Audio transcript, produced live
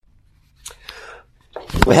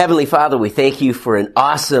Well, Heavenly Father, we thank you for an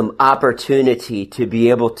awesome opportunity to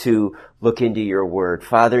be able to look into your word.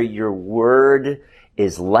 Father, your word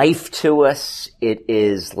is life to us. It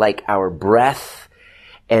is like our breath.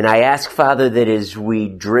 And I ask, Father, that as we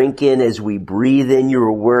drink in, as we breathe in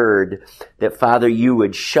your word, that, Father, you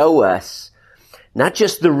would show us not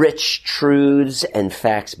just the rich truths and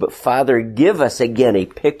facts, but, Father, give us again a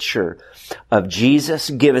picture of Jesus.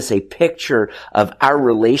 Give us a picture of our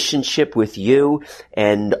relationship with you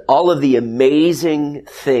and all of the amazing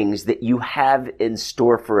things that you have in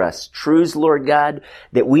store for us. Truths, Lord God,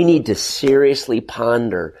 that we need to seriously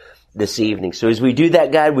ponder this evening. So as we do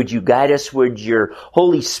that, God, would you guide us? Would your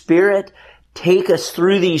Holy Spirit take us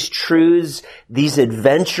through these truths, these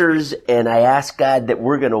adventures, and I ask, God, that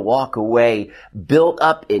we're going to walk away built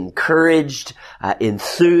up, encouraged,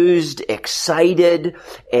 enthused, excited,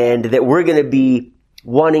 and that we're going to be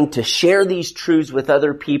wanting to share these truths with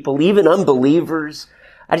other people, even unbelievers.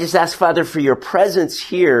 I just ask, Father, for your presence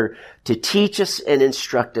here to teach us and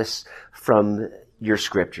instruct us from your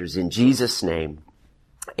scriptures. In Jesus' name,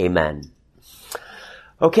 amen.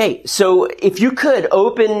 Okay, so if you could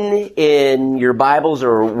open in your Bibles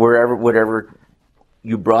or wherever, whatever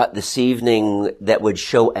you brought this evening that would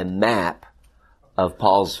show a map of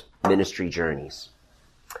Paul's ministry journeys.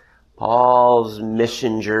 Paul's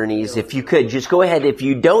mission journeys. If you could, just go ahead. If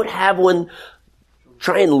you don't have one,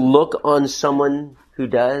 try and look on someone who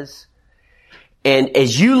does. And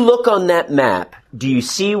as you look on that map, do you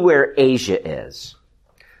see where Asia is?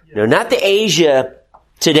 No, not the Asia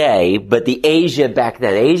today, but the Asia back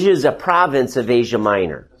then. Asia is a province of Asia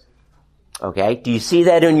Minor. Okay? Do you see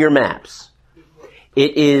that in your maps?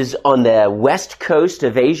 It is on the west coast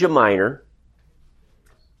of Asia Minor.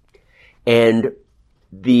 And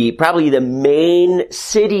probably the main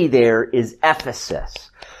city there is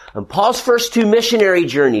Ephesus. On Paul's first two missionary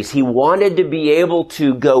journeys, he wanted to be able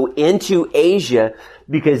to go into Asia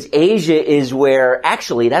because Asia is where,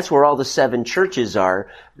 actually, that's where all the 7 churches are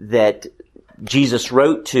that Jesus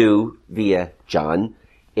wrote to via John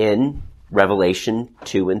in Revelation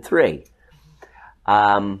 2 and 3.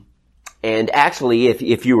 And actually,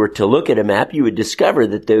 if you were to look at a map, you would discover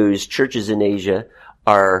that those churches in Asia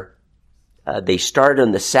are, they start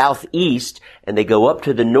on the southeast and they go up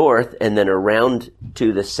to the north and then around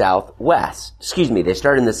to the southwest. They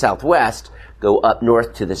start in the southwest, go up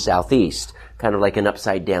north to the southeast. Kind of like an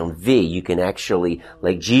upside down V. You can actually,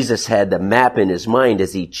 like Jesus had the map in his mind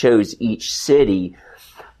as he chose each city,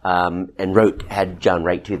 and had John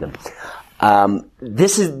write to them.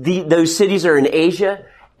 Those cities are in Asia,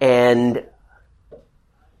 and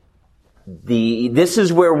this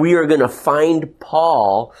is where we are going to find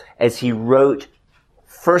Paul as he wrote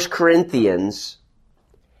 1 Corinthians.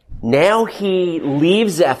 Now he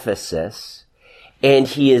leaves Ephesus, and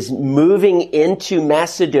he is moving into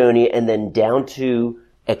Macedonia and then down to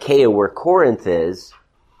Achaia where Corinth is.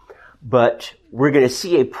 But we're going to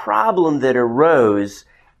see a problem that arose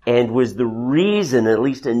and was the reason, at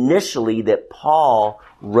least initially, that Paul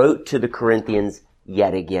wrote to the Corinthians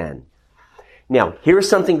yet again. Now, here's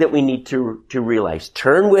something that we need to realize.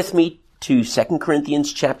 Turn with me to 2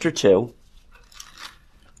 Corinthians chapter 2.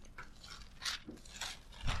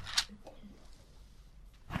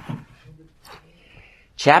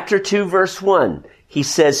 Chapter 2, verse 1, he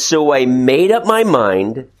says, "So I made up my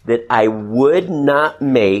mind that I would not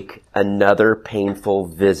make another painful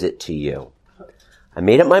visit to you." I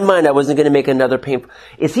made up my mind I wasn't going to make another painful.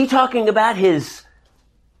 Is he talking about his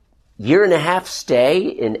 1.5-year stay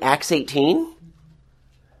in Acts 18?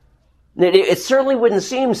 It certainly wouldn't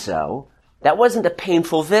seem so. That wasn't a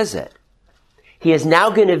painful visit. He is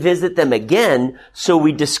now going to visit them again, so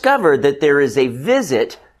we discover that there is a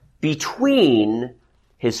visit between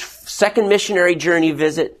his second missionary journey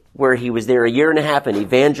visit, where he was there 1.5 years and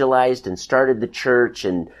evangelized and started the church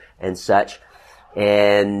and such,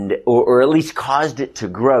 or at least caused it to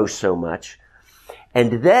grow so much.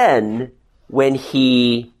 And then when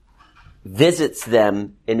he visits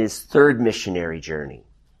them in his third missionary journey.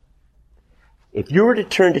 If you were to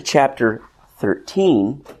turn to chapter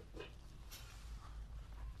 13,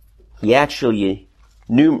 he actually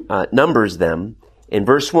numbers them. In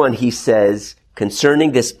verse 1, he says,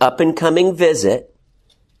 concerning this up-and-coming visit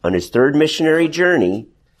on his third missionary journey,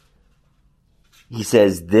 he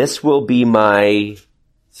says, "This will be my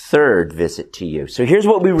third visit to you." So here's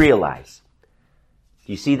what we realize.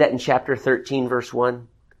 Do you see that in chapter 13, verse 1?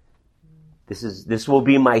 This will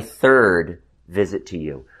be my third visit to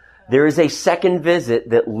you. There is a second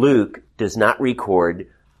visit that Luke does not record,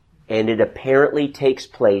 and it apparently takes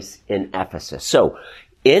place in Ephesus. So,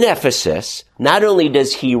 in Ephesus, not only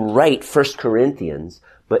does he write 1 Corinthians,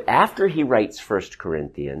 But after he writes 1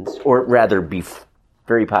 Corinthians, or rather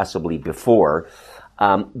very possibly before,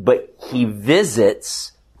 but he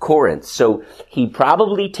visits Corinth. So he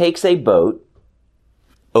probably takes a boat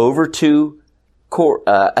over to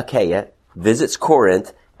Achaia, visits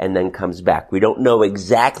Corinth, and then comes back. We don't know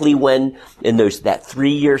exactly when in that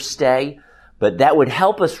 3-year stay, but that would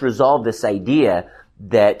help us resolve this idea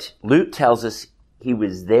that Luke tells us he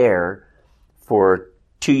was there for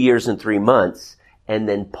 2 years and 3 months, and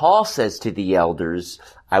then Paul says to the elders,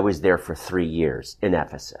 I was there for 3 years in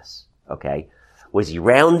Ephesus. Okay? Was he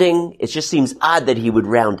rounding? It just seems odd that he would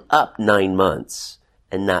round up 9 months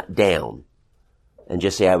and not down and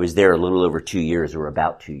just say I was there a little over 2 years or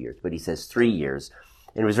about 2 years. But he says 3 years.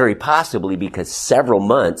 And it was very possibly because several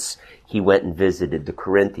months he went and visited the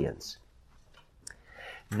Corinthians.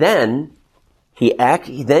 Then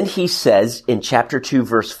he says in chapter 2,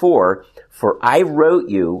 verse 4, for I wrote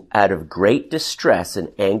you out of great distress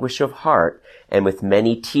and anguish of heart and with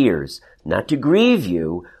many tears, not to grieve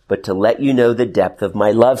you, but to let you know the depth of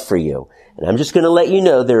my love for you. And I'm just going to let you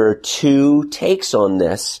know there are 2 takes on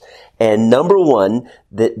this. And number one,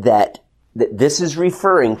 that this is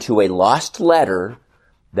referring to a lost letter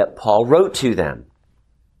that Paul wrote to them.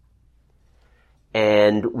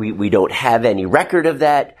 And we don't have any record of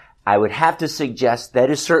that. I would have to suggest that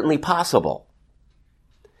is certainly possible.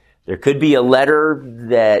 There could be a letter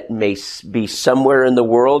that may be somewhere in the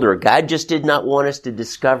world, or God just did not want us to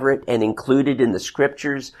discover it and include it in the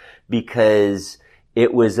scriptures because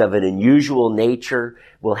it was of an unusual nature.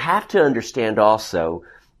 We'll have to understand also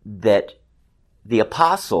that the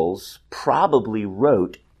apostles probably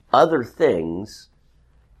wrote other things,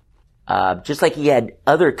 just like he had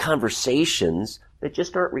other conversations that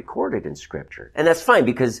just aren't recorded in Scripture. And that's fine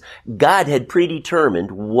because God had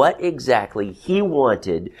predetermined what exactly he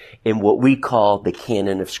wanted in what we call the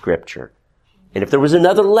canon of Scripture. And if there was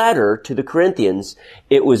another letter to the Corinthians,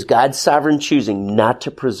 it was God's sovereign choosing not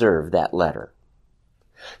to preserve that letter.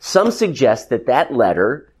 Some suggest that that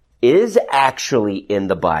letter is actually in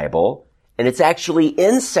the Bible, and it's actually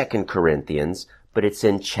in 2 Corinthians, but it's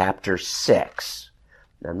in chapter 6.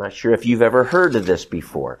 Now, I'm not sure if you've ever heard of this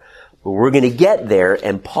before. But we're going to get there,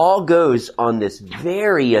 and Paul goes on this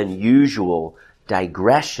very unusual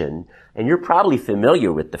digression, and you're probably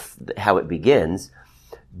familiar with how it begins.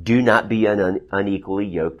 Do not be unequally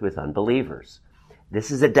yoked with unbelievers. This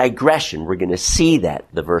is a digression. We're going to see that.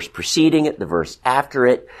 The verse preceding it, the verse after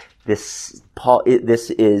it. This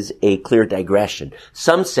is a clear digression.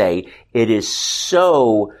 Some say it is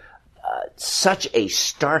such a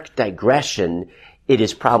stark digression. It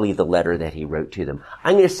is probably the letter that he wrote to them.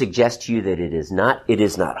 I'm going to suggest to you that it is not. It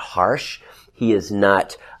is not harsh. He is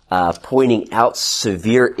not pointing out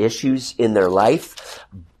severe issues in their life.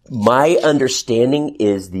 My understanding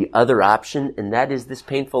is the other option, and that is this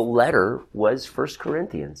painful letter was 1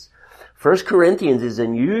 Corinthians. 1 Corinthians is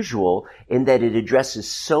unusual in that it addresses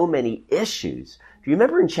so many issues. Do you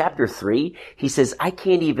remember in chapter 3, he says, I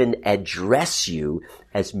can't even address you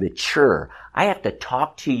as mature. I have to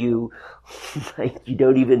talk to you like you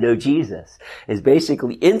don't even know Jesus. It's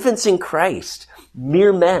basically infants in Christ,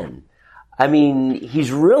 mere men. I mean,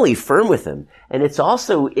 he's really firm with them. And it's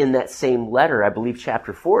also in that same letter, I believe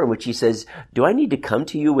chapter 4, in which he says, do I need to come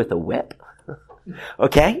to you with a whip?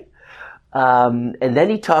 Okay? And then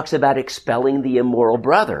he talks about expelling the immoral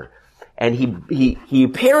brother. And he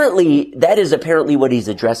apparently, that is apparently what he's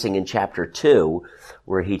addressing in chapter 2,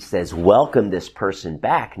 where he says, welcome this person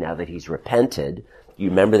back now that he's repented. You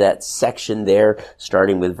remember that section there,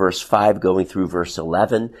 starting with verse 5, going through verse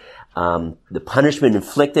 11. The punishment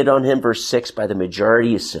inflicted on him, verse 6, by the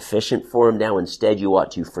majority is sufficient for him. Now instead you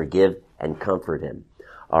ought to forgive and comfort him.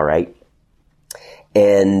 All right?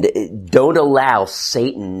 And don't allow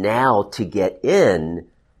Satan now to get in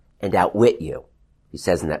and outwit you. He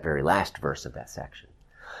says in that very last verse of that section.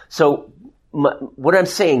 So what I'm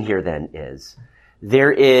saying here then is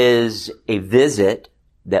there is a visit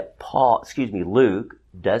that Luke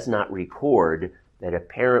does not record that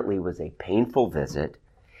apparently was a painful visit.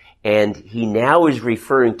 And he now is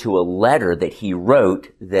referring to a letter that he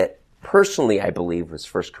wrote that personally I believe was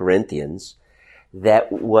 1 Corinthians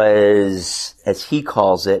that was, as he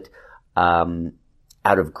calls it, out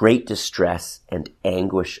of great distress and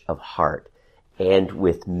anguish of heart and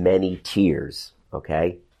with many tears.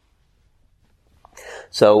 Okay?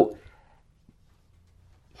 So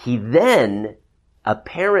he then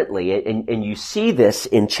apparently, and you see this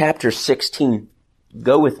in chapter 16,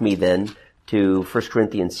 go with me then to 1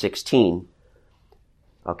 Corinthians 16.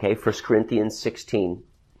 Okay, 1 Corinthians 16.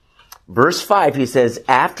 Verse 5, he says,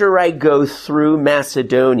 after I go through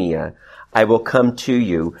Macedonia, I will come to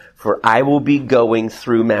you, for I will be going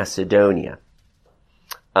through Macedonia.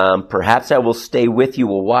 Perhaps I will stay with you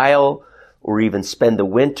a while, or even spend the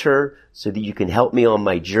winter, so that you can help me on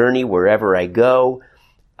my journey wherever I go.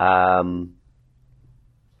 And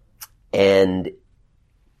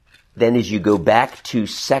then as you go back to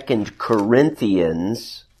 2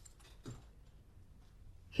 Corinthians,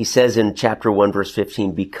 he says in chapter 1, verse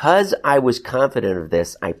 15, because I was confident of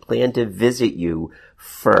this, I plan to visit you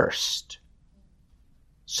first,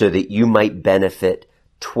 so that you might benefit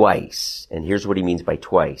twice. And here's what he means by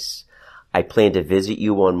twice. I plan to visit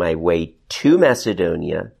you on my way to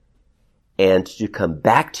Macedonia, and to come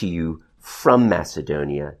back to you from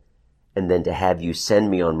Macedonia, and then to have you send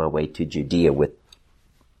me on my way to Judea with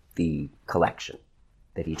the collection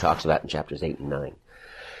that he talks about in chapters 8 and 9.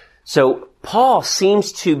 So Paul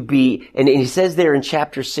seems to be, and he says there in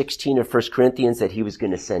chapter 16 of 1 Corinthians that he was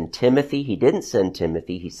going to send Timothy. He didn't send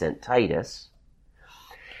Timothy, he sent Titus.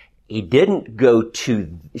 He didn't go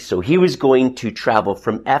to, so he was going to travel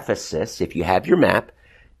from Ephesus, if you have your map,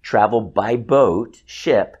 travel by boat,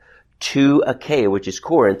 ship, to Achaia, which is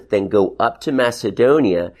Corinth, then go up to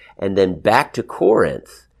Macedonia, and then back to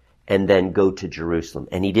Corinth, and then go to Jerusalem.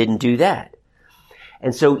 And he didn't do that.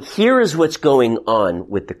 And so here is what's going on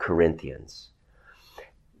with the Corinthians.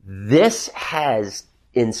 This has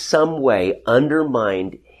in some way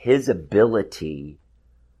undermined his ability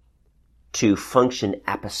to function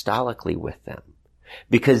apostolically with them,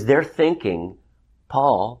 because they're thinking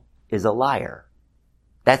Paul is a liar.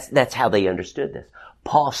 That's how they understood this.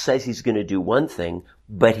 Paul says he's going to do one thing,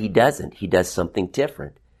 but he doesn't. He does something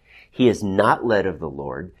different. He is not led of the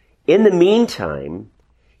Lord. In the meantime,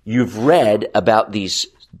 you've read about these,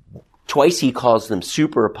 twice he calls them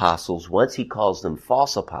super apostles, once he calls them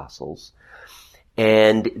false apostles.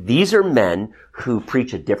 And these are men who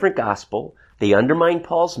preach a different gospel. They undermine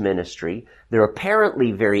Paul's ministry. They're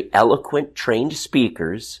apparently very eloquent, trained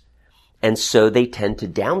speakers. And so they tend to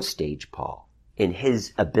downstage Paul in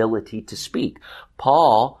his ability to speak.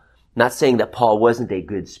 Paul, not saying that Paul wasn't a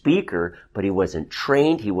good speaker, but he wasn't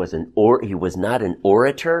trained. He was not an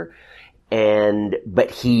orator.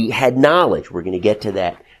 But he had knowledge. We're going to get to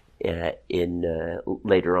that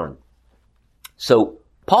later on. So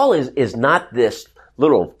Paul is not this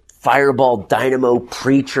little fireball dynamo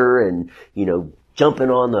preacher and, jumping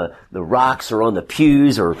on the rocks or on the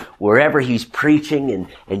pews or wherever he's preaching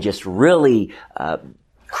and just really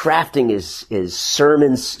crafting his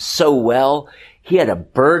sermons so well. He had a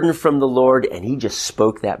burden from the Lord, and he just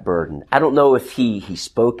spoke that burden. I don't know if he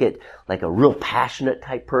spoke it like a real passionate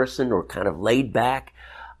type person or kind of laid back.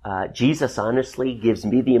 Jesus honestly gives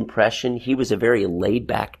me the impression he was a very laid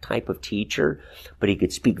back type of teacher, but he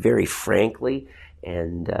could speak very frankly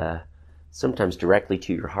and sometimes directly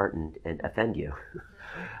to your heart and offend you.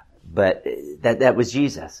 But that was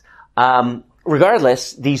Jesus.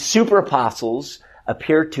 Regardless, these super apostles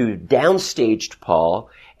appear to have downstaged Paul,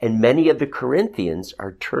 and many of the Corinthians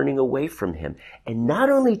are turning away from him. And not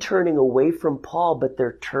only turning away from Paul, but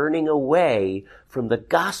they're turning away from the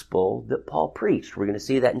gospel that Paul preached. We're going to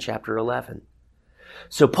see that in chapter 11.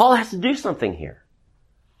 So Paul has to do something here.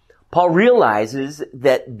 Paul realizes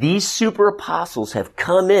that these super apostles have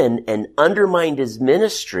come in and undermined his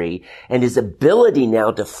ministry and his ability now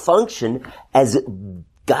to function as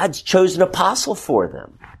God's chosen apostle for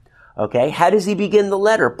them. Okay, how does he begin the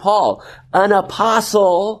letter? Paul, an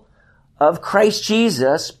apostle of Christ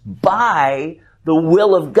Jesus by the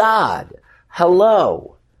will of God.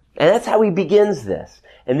 Hello. And that's how he begins this.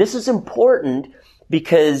 And this is important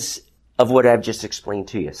because of what I've just explained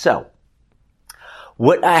to you. So,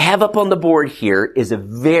 what I have up on the board here is a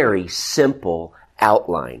very simple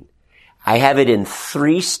outline. I have it in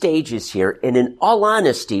 3 stages here, and in all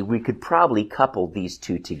honesty, we could probably couple these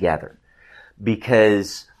two together.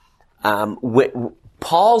 Because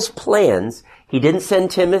Paul's plans, he didn't send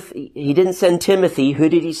Timothy. Who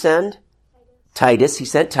did he send? Titus. He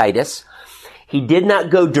sent Titus. He did not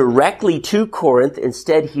go directly to Corinth.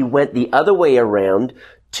 Instead, he went the other way around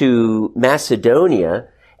to Macedonia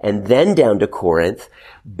and then down to Corinth.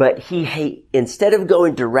 But he instead of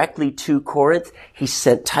going directly to Corinth, he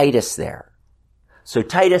sent Titus there. So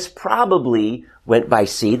Titus probably went by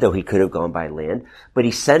sea, though he could have gone by land, but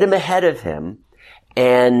he sent him ahead of him,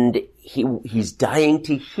 and he's dying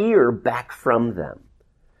to hear back from them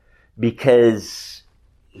because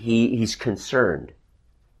he's concerned.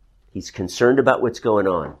 He's concerned about what's going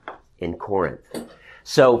on in Corinth.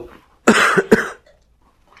 So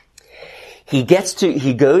he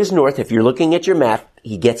goes north. If you're looking at your map,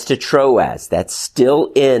 he gets to Troas. That's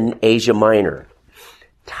still in Asia Minor.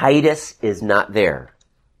 Titus is not there.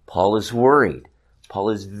 Paul is worried.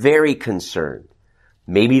 Paul is very concerned.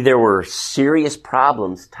 Maybe there were serious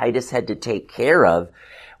problems Titus had to take care of,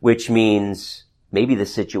 which means maybe the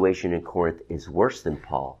situation in Corinth is worse than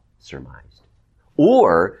Paul surmised.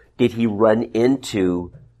 Or did he run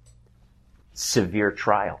into severe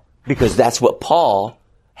trial? Because that's what Paul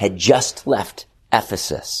had just left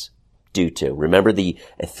Ephesus due to. Remember the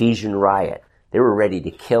Ephesian riot? They were ready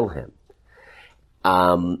to kill him.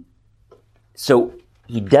 So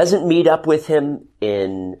he doesn't meet up with him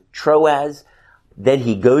in Troas. Then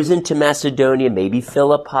he goes into Macedonia, maybe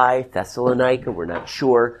Philippi, Thessalonica, we're not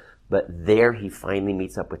sure. But there he finally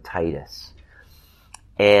meets up with Titus.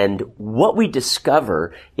 And what we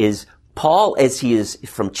discover is Paul, as he is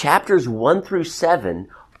from chapters 1 through 7,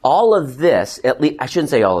 all of this, at least, I shouldn't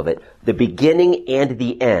say all of it, the beginning and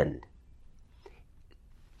the end.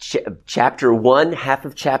 Chapter 1, half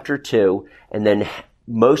of chapter 2, and then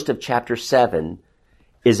most of chapter 7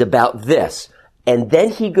 is about this. And then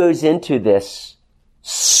he goes into this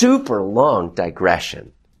super long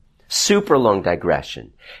digression.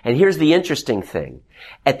 And here's the interesting thing.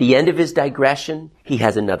 At the end of his digression, he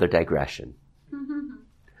has another digression.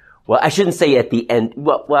 Well, I shouldn't say at the end.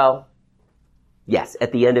 Well, yes,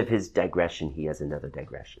 at the end of his digression, he has another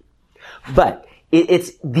digression. But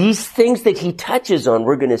it's these things that he touches on,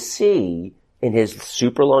 we're going to see in his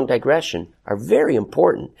super long digression, are very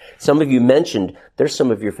important. Some of you mentioned there's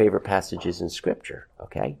some of your favorite passages in Scripture,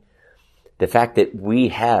 okay? The fact that we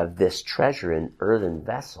have this treasure in earthen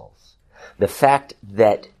vessels. The fact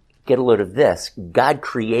that, get a load of this, God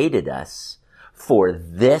created us for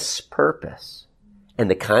this purpose. And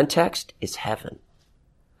the context is heaven.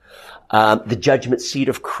 The judgment seat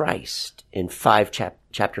of Christ in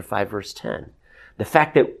chapter 5, verse 10. The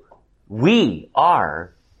fact that we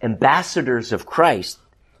are ambassadors of Christ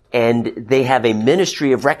and they have a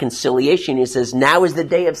ministry of reconciliation. He says, now is the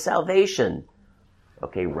day of salvation.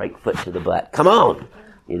 Okay, right foot to the butt. Come on,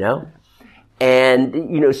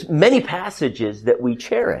 And, many passages that we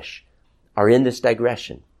cherish are in this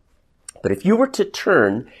digression. But if you were to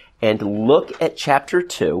turn and look at chapter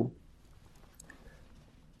 2,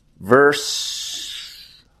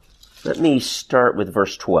 let me start with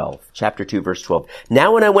verse 12. Chapter 2, verse 12.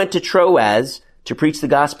 Now when I went to Troas to preach the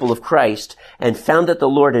gospel of Christ and found that the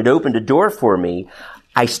Lord had opened a door for me,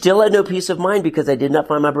 I still had no peace of mind because I did not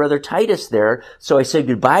find my brother Titus there. So I said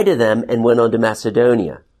goodbye to them and went on to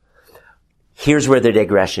Macedonia. Here's where the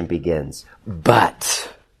digression begins. But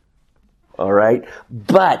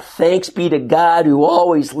thanks be to God who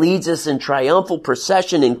always leads us in triumphal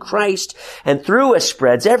procession in Christ, and through us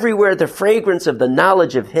spreads everywhere the fragrance of the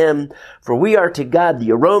knowledge of Him. For we are to God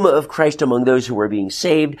the aroma of Christ among those who are being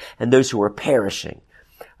saved and those who are perishing.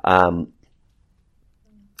 And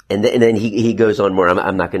then he goes on more.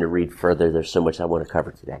 I'm not going to read further. There's so much I want to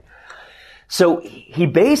cover today. So he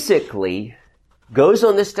basically goes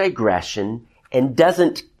on this digression and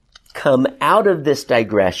doesn't come out of this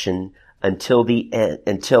digression until the end,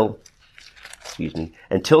 until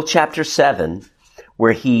chapter 7,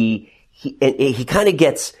 where he kind of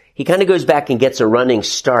goes back and gets a running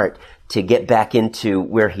start to get back into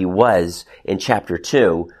where he was in chapter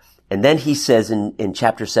 2. And then he says in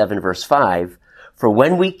chapter 7, verse 5, for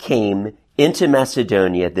when we came into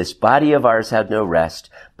Macedonia, this body of ours had no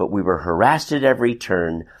rest, but we were harassed at every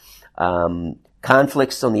turn,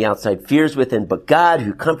 conflicts on the outside, fears within, but God,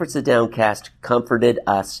 who comforts the downcast, comforted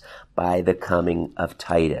us by the coming of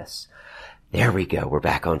Titus. There we go. We're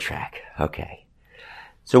back on track. Okay.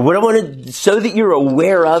 So what I want to, so that you're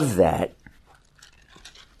aware of that,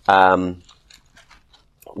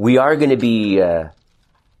 we are going to be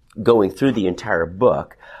going through the entire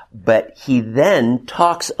book, but he then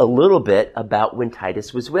talks a little bit about when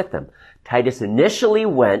Titus was with them. Titus initially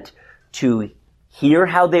went to hear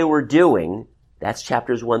how they were doing. That's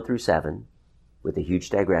chapters 1 through 7, with a huge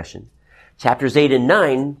digression. Chapters 8 and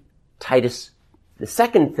 9, the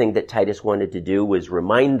second thing that Titus wanted to do was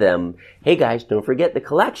remind them, hey guys, don't forget the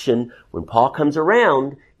collection. When Paul comes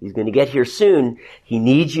around, he's going to get here soon. He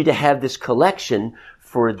needs you to have this collection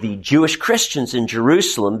for the Jewish Christians in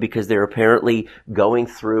Jerusalem because they're apparently going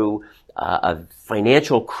through a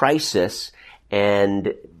financial crisis,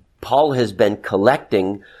 and Paul has been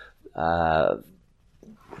collecting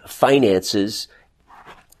finances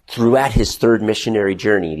throughout his third missionary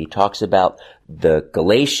journey. And he talks about the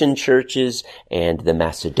Galatian churches and the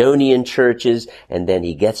Macedonian churches, and then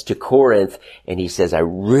he gets to Corinth and he says, I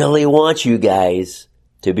really want you guys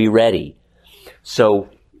to be ready. So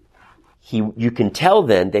you can tell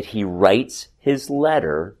then that he writes his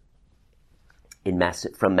letter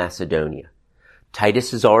from Macedonia.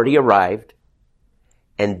 Titus has already arrived,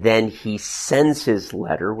 and then he sends his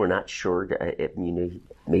letter. We're not sure,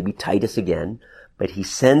 maybe Titus again, but he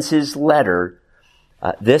sends his letter,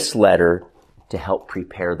 this letter, to help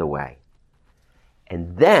prepare the way.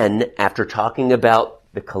 And then, after talking about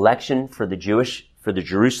the collection for the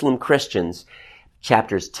Jerusalem Christians,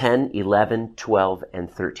 chapters 10, 11, 12,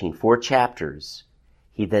 and 13, 4 chapters,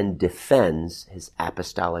 he then defends his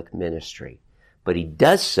apostolic ministry. But he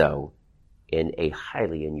does so in a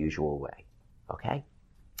highly unusual way. Okay?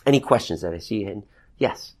 Any questions that I see?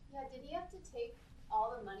 Yes? Yeah, did he have to take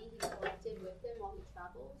all the money he collected with him while he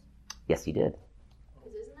traveled? Yes, he did.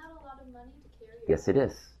 Because isn't that a lot of money to carry? Yes, it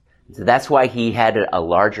is. So that's why he had a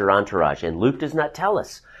larger entourage. And Luke does not tell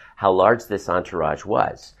us how large this entourage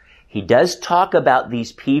was. He does talk about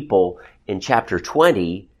these people in chapter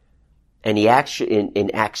 20, and he actually, in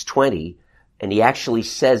Acts 20, and he actually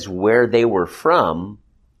says where they were from,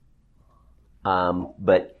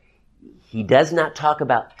 but he does not talk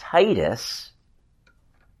about Titus,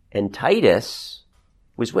 and Titus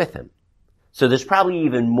was with him. So there's probably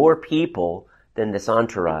even more people than this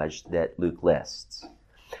entourage that Luke lists.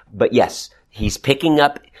 But yes, he's picking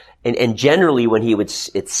up, and generally when he would,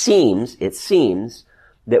 it seems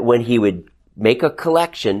that when he would make a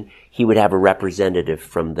collection, he would have a representative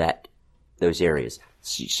from those areas.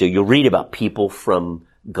 So you'll read about people from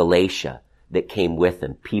Galatia that came with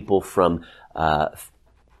him, people from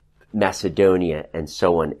Macedonia and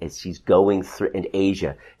so on, as he's going through, in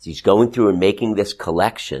Asia, as he's going through and making this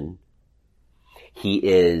collection. He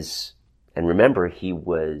is, and remember, he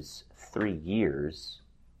was 3 years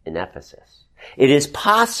in Ephesus. It is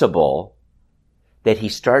possible that he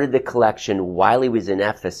started the collection while he was in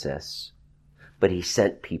Ephesus, but he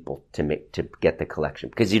sent people to get the collection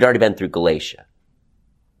because he'd already been through Galatia.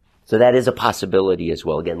 So that is a possibility as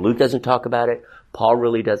well. Again, Luke doesn't talk about it. Paul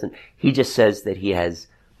really doesn't. He just says that he has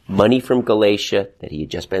money from Galatia that he had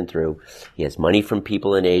just been through. He has money from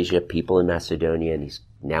people in Asia, people in Macedonia, and he's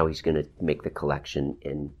going to make the collection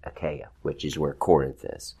in Achaia, which is where Corinth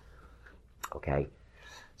is. Okay?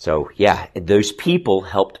 So, yeah, those people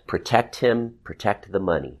helped protect him, protect the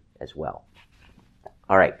money as well.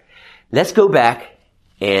 All right. Let's go back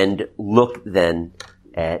and look then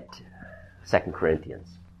at 2 Corinthians.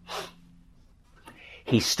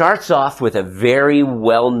 He starts off with a very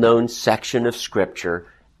well-known section of Scripture,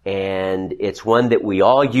 and it's one that we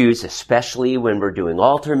all use, especially when we're doing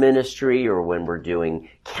altar ministry or when we're doing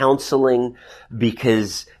counseling,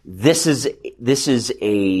 because this is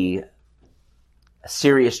a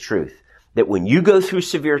serious truth, that when you go through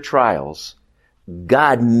severe trials,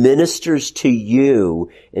 God ministers to you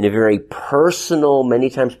in a very personal, many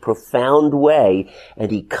times profound way,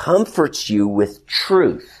 and he comforts you with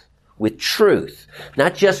truth.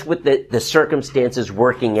 Not just with the circumstances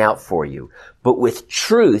working out for you, but with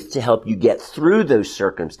truth to help you get through those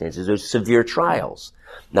circumstances, those severe trials.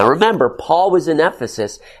 Now remember, Paul was in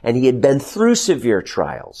Ephesus and he had been through severe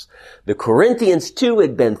trials. The Corinthians too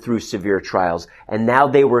had been through severe trials, and now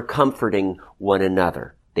they were comforting one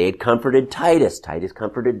another. They had comforted Titus. Titus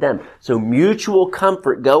comforted them. So mutual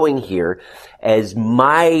comfort going here as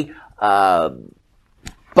my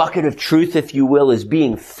bucket of truth, if you will, is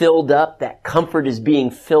being filled up. That comfort is being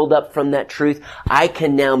filled up from that truth. I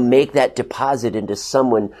can now make that deposit into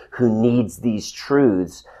someone who needs these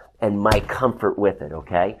truths and my comfort with it,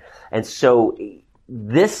 okay? And so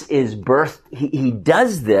this is birth. He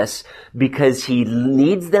does this because he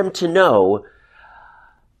needs them to know,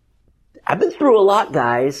 I've been through a lot,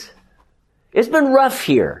 guys. It's been rough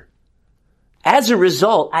here. As a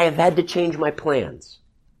result, I have had to change my plans.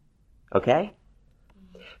 Okay?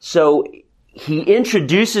 So he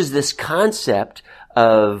introduces this concept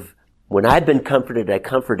of when I've been comforted, I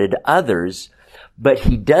comforted others, but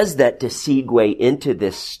he does that to segue into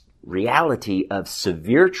this reality of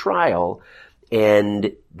severe trial,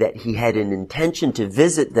 and that he had an intention to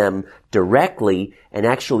visit them directly and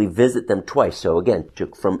actually visit them twice. So again,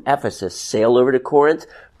 from Ephesus, sail over to Corinth,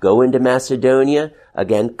 go into Macedonia,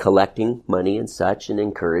 again, collecting money and such and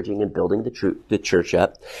encouraging and building the church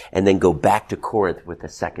up, and then go back to Corinth with a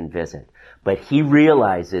second visit. But he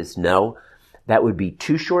realizes, no, that would be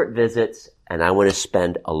 2 short visits, and I want to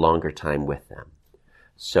spend a longer time with them.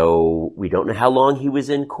 So we don't know how long he was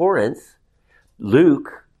in Corinth.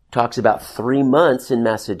 Luke talks about 3 months in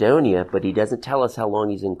Macedonia, but he doesn't tell us how long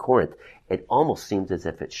he's in Corinth. It almost seems as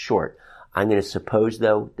if it's short. I'm going to suppose,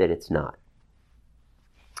 though, that it's not.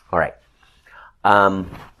 All right.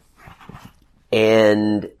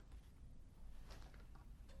 And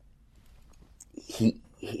he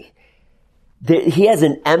has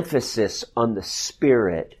an emphasis on the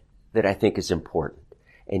Spirit that I think is important.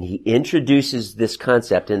 And he introduces this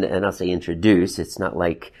concept, and I'll say introduce, it's not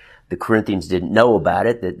like the Corinthians didn't know about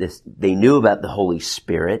it, they knew about the Holy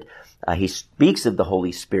Spirit. He speaks of the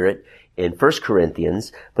Holy Spirit in 1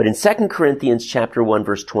 Corinthians, but in 2 Corinthians chapter 1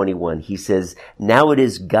 verse 21, he says, "Now it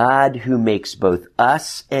is God who makes both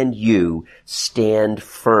us and you stand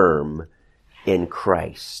firm in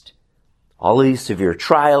Christ." All of these severe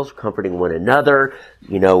trials, comforting one another,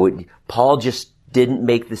 Paul just didn't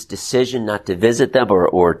make this decision not to visit them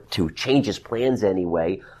or to change his plans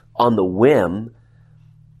anyway on the whim.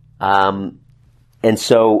 And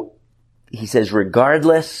so he says,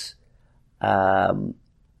 regardless,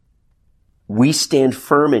 we stand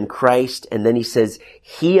firm in Christ. And then he says,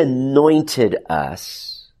 he anointed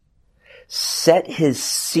us, set his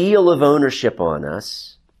seal of ownership on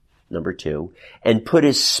us, number 2, and put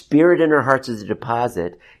his Spirit in our hearts as a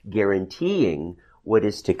deposit, guaranteeing what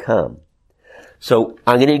is to come. So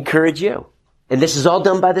I'm going to encourage you. And this is all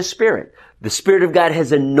done by the Spirit. The Spirit of God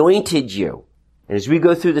has anointed you. And as we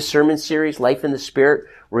go through the sermon series, Life in the Spirit,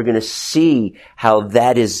 we're going to see how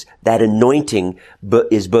that anointing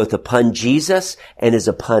is both upon Jesus and is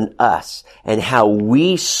upon us. And how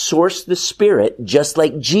we source the Spirit just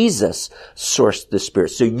like Jesus sourced the Spirit.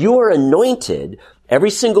 So you're anointed. Every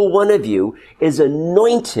single one of you is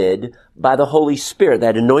anointed by the Holy Spirit.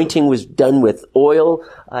 That anointing was done with oil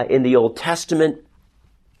in the Old Testament,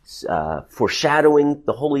 foreshadowing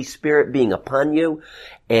the Holy Spirit being upon you.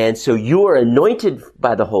 And so you are anointed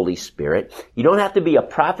by the Holy Spirit. You don't have to be a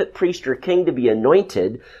prophet, priest, or king to be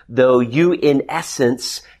anointed, though you, in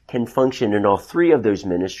essence, can function in all 3 of those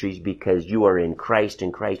ministries because you are in Christ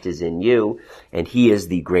and Christ is in you, and he is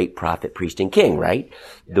the great prophet, priest, and king, right?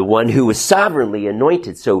 The one who is sovereignly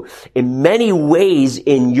anointed. So in many ways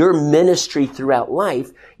in your ministry throughout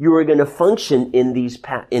life, you are going to function in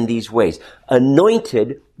these ways.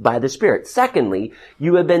 Anointed by the Spirit. Secondly,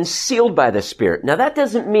 you have been sealed by the Spirit. Now that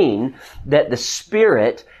doesn't mean that the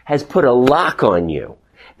Spirit has put a lock on you.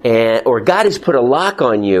 Or God has put a lock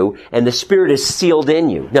on you and the Spirit is sealed in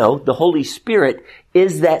you. No, the Holy Spirit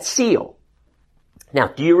is that seal. Now,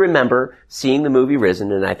 do you remember seeing the movie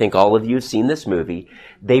Risen? And I think all of you have seen this movie.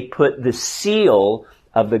 They put the seal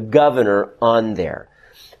of the governor on there.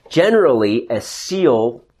 Generally, a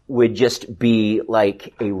seal would just be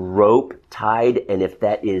like a rope tied, and if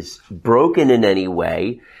that is broken in any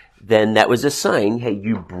way, then that was a sign, hey,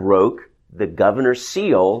 you broke the governor's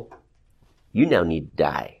seal, you now need to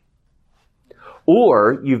die.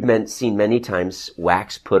 Or you've seen many times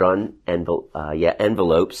wax put on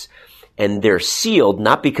envelopes, and they're sealed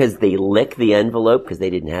not because they lick the envelope, because they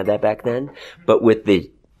didn't have that back then, but with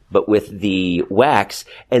the wax,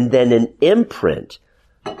 and then an imprint.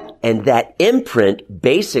 And that imprint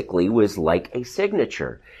basically was like a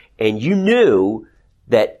signature. And you knew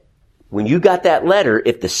that when you got that letter,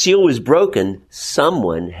 if the seal was broken,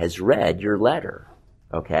 someone has read your letter.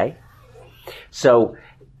 Okay? So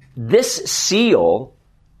this seal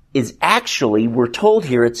is actually, we're told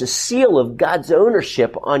here, it's a seal of God's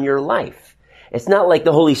ownership on your life. It's not like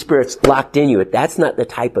the Holy Spirit's locked in you. That's not the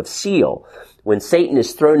type of seal. When Satan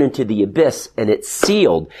is thrown into the abyss and it's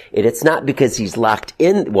sealed, it's not because he's locked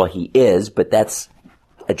in, well, he is, but that's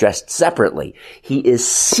addressed separately. He is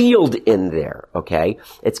sealed in there, okay?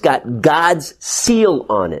 It's got God's seal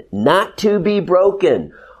on it, not to be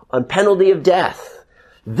broken, on penalty of death.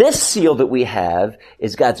 This seal that we have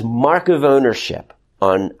is God's mark of ownership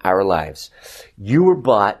on our lives. You were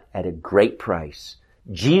bought at a great price.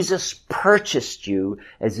 Jesus purchased you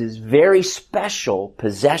as his very special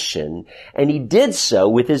possession, and he did so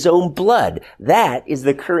with his own blood. That is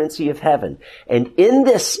the currency of heaven. And in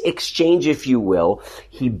this exchange, if you will,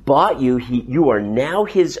 he bought you. You are now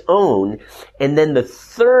his own. And then the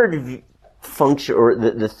third function, or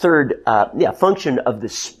the third function of the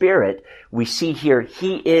Spirit, we see here,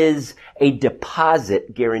 he is a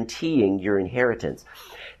deposit guaranteeing your inheritance.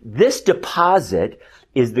 This deposit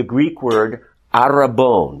is the Greek word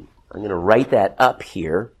arabon. I'm going to write that up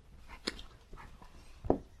here.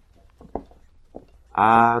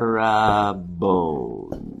 Arabon.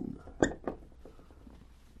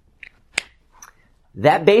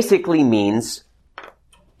 That basically means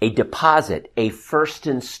a deposit, a first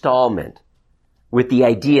installment, with the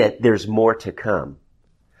idea there's more to come.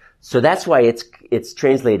 So that's why it's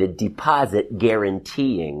translated deposit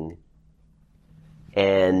guaranteeing,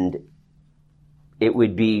 and it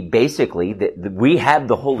would be basically that we have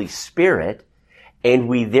the Holy Spirit, and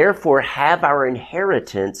we therefore have our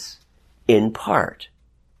inheritance in part.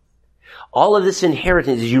 All of this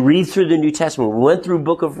inheritance, as you read through the New Testament, we went through the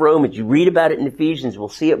book of Romans, you read about it in Ephesians, we'll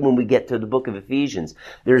see it when we get to the book of Ephesians.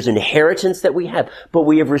 There's inheritance that we have, but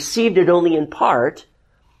we have received it only in part,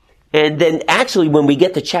 And then actually when we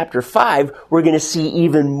get to chapter 5, we're going to see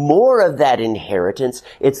even more of that inheritance.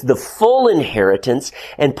 It's the full inheritance.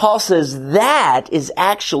 And Paul says that is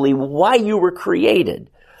actually why you were created.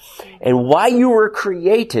 And why you were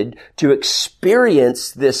created to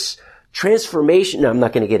experience this transformation. No, I'm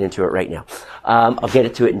not going to get into it right now. I'll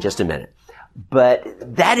get to it in just a minute.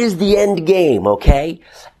 But that is the end game, okay?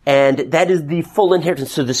 And that is the full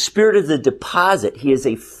inheritance. So the Spirit is the deposit. He is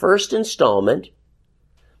a first installment.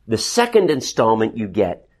 The second installment you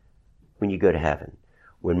get when you go to heaven.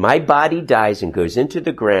 When my body dies and goes into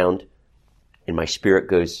the ground and my spirit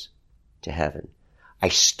goes to heaven, I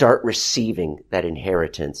start receiving that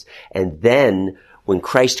inheritance. And then when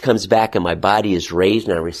Christ comes back and my body is raised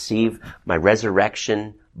and I receive my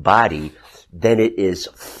resurrection body, then it is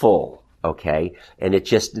full, okay? And it's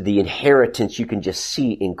just the inheritance you can just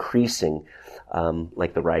see increasing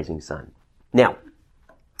like the rising sun. Now,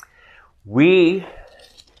 we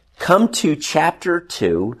come to chapter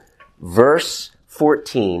 2, verse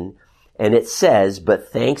 14, and it says, "But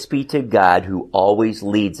thanks be to God who always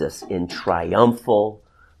leads us in triumphal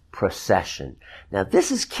procession." Now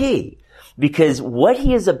this is key, because what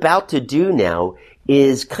he is about to do now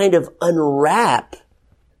is kind of unwrap,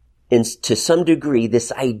 to some degree,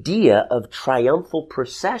 this idea of triumphal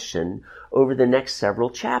procession over the next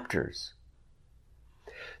several chapters.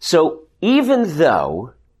 So even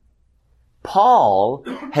though Paul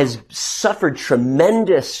has suffered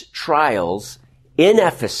tremendous trials in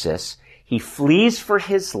Ephesus, he flees for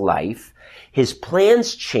his life, his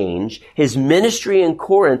plans change, his ministry in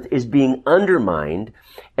Corinth is being undermined,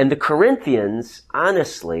 and the Corinthians,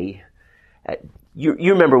 honestly, you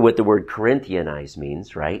remember what the word Corinthianize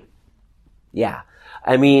means, right? Yeah.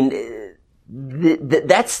 I mean,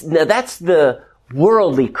 that's the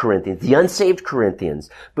worldly Corinthians, the unsaved Corinthians.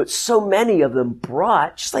 But so many of them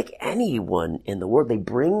brought, just like anyone in the world, they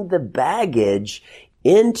bring the baggage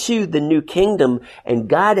into the new kingdom, and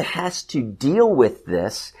God has to deal with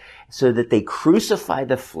this so that they crucify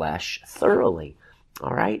the flesh thoroughly.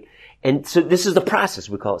 All right? And so this is the process.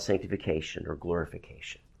 We call it sanctification or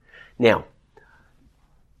glorification. Now,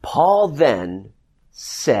 Paul then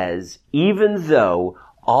says, even though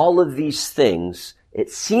all of these things, it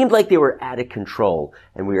seemed like they were out of control,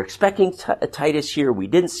 and we were expecting Titus here. We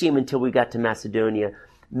didn't see him until we got to Macedonia,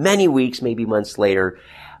 many weeks, maybe months later.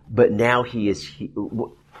 But now he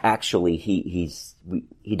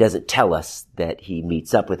doesn't tell us that he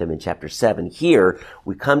meets up with him in chapter 7. Here,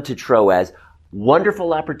 we come to Troas,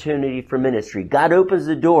 wonderful opportunity for ministry. God opens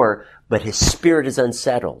the door, but his spirit is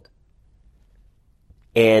unsettled.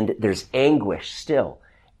 And there's anguish still.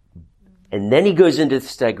 And then he goes into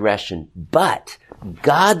this digression. But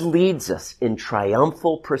God leads us in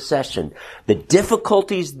triumphal procession. The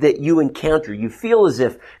difficulties that you encounter, you feel as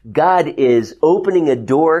if God is opening a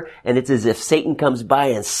door, and it's as if Satan comes by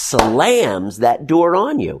and slams that door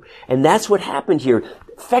on you. And that's what happened here.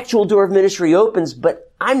 Effectual door of ministry opens,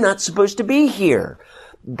 but I'm not supposed to be here.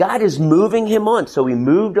 God is moving him on. So he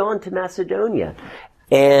moved on to Macedonia.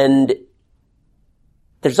 And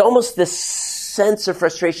there's almost this sense of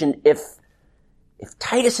frustration. If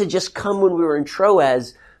Titus had just come when we were in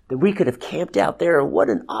Troas, then we could have camped out there, and what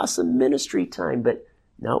an awesome ministry time. But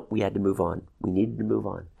no, we had to move on. We needed to move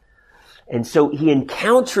on. And so he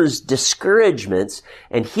encounters discouragements,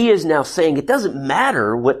 and he is now saying it doesn't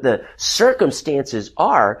matter what the circumstances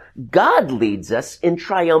are. God leads us in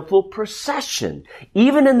triumphal procession.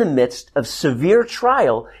 Even in the midst of severe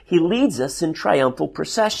trial, he leads us in triumphal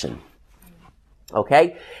procession.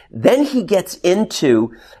 Okay? Then he gets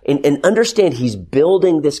into, and understand he's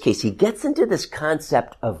building this case. He gets into this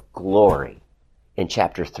concept of glory in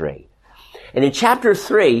chapter 3. And in chapter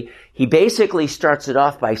 3, he basically starts it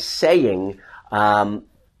off by saying, I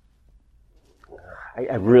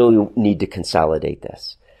really need to consolidate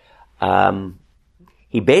this.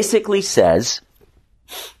 He basically says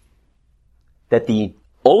that the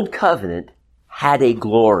old covenant had a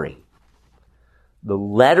glory. The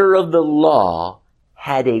letter of the law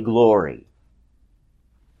had a glory.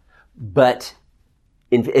 But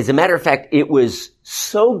as a matter of fact, it was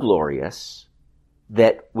so glorious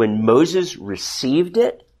that when Moses received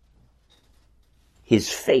it, his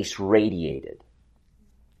face radiated.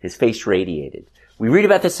 His face radiated. We read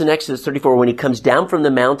about this in Exodus 34. When he comes down from the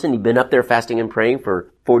mountain, he'd been up there fasting and praying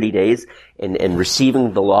for 40 days and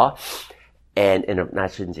receiving the law. And I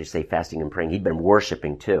shouldn't just say fasting and praying. He'd been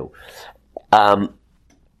worshiping too.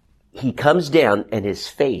 He comes down and his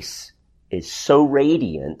face is so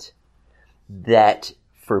radiant that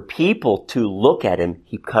for people to look at him,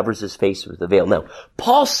 he covers his face with a veil. Now,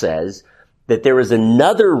 Paul says that there is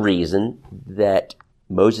another reason that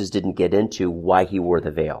Moses didn't get into why he wore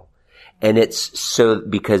the veil. And it's so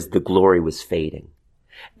because the glory was fading.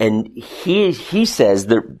 And he says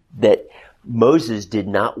that Moses did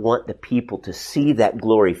not want the people to see that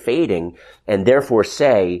glory fading and therefore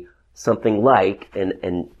say something like,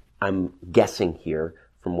 and I'm guessing here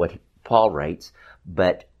from what Paul writes,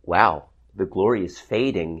 but wow, the glory is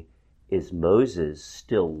fading. Is Moses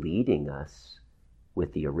still leading us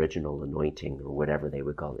with the original anointing or whatever they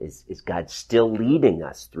would call it? Is God still leading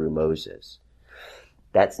us through Moses?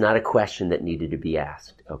 That's not a question that needed to be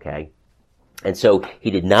asked, okay? And so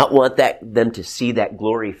he did not want them to see that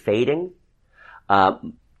glory fading.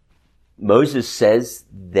 Moses says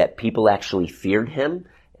that people actually feared him,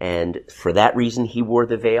 and for that reason he wore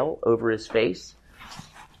the veil over his face.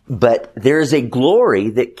 But there is a glory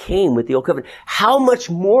that came with the old covenant. How much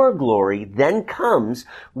more glory then comes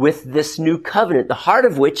with this new covenant, the heart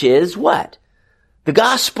of which is what? The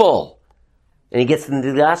gospel. And he gets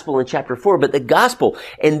into the gospel in chapter 4, but the gospel.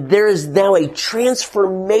 And there is now a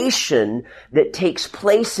transformation that takes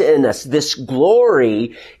place in us. This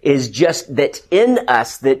glory is just that's in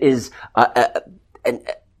us, that is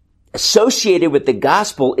associated with the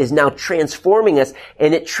gospel, is now transforming us,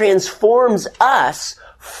 and it transforms us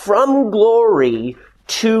from glory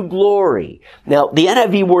to glory. Now, the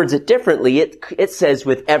NIV words it differently. It says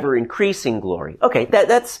with ever increasing glory. Okay,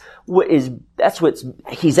 that's what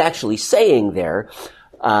he's actually saying there.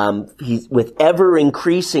 He's with ever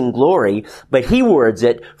increasing glory, but he words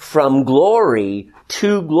it from glory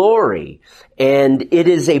to glory. And it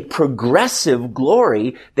is a progressive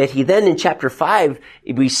glory that he then in chapter 5,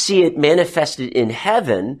 we see it manifested in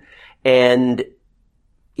heaven, and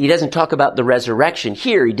he doesn't talk about the resurrection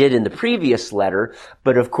here. He did in the previous letter.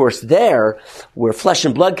 But of course there, where flesh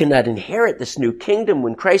and blood cannot inherit this new kingdom,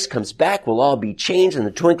 when Christ comes back, we'll all be changed in the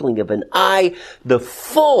twinkling of an eye, the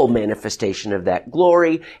full manifestation of that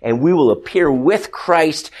glory, and we will appear with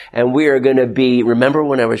Christ, and we are going to be, remember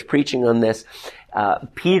when I was preaching on this,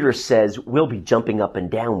 Peter says, we'll be jumping up and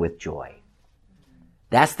down with joy.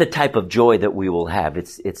 That's the type of joy that we will have.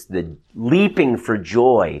 It's the leaping for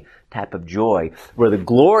joy type of joy, where the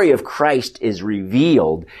glory of Christ is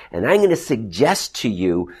revealed. And I'm going to suggest to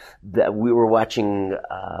you that we were watching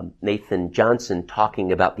Nathan Johnson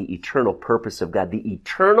talking about the eternal purpose of God, the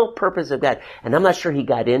eternal purpose of God. And I'm not sure he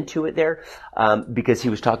got into it there because he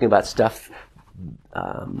was talking about stuff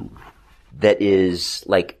that is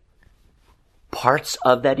like parts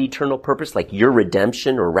of that eternal purpose, like your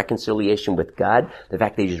redemption or reconciliation with God, the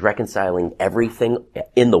fact that he's reconciling everything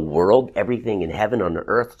in the world, everything in heaven on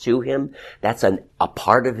earth to him, that's a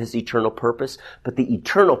part of his eternal purpose. But the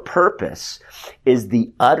eternal purpose is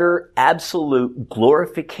the utter, absolute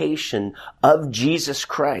glorification of Jesus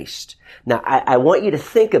Christ. Now, I want you to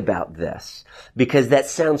think about this, because that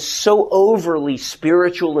sounds so overly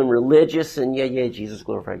spiritual and religious, and yeah, Jesus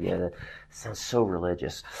glorified, yeah, that sounds so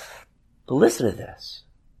religious. Listen to this.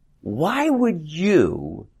 Why would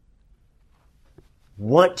you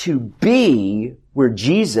want to be where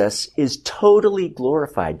Jesus is totally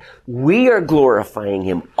glorified? We are glorifying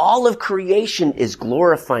him. All of creation is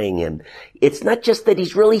glorifying him. It's not just that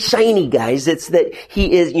he's really shiny, guys. It's that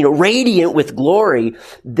he is, radiant with glory.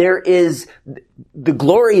 The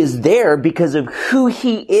glory is there because of who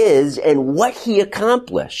he is and what he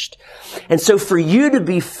accomplished. And so for you to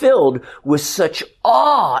be filled with such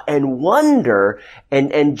awe and wonder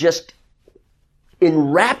and just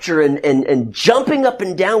in rapture and jumping up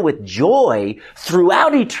and down with joy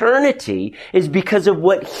throughout eternity is because of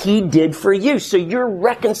what he did for you. So your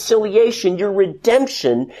reconciliation, your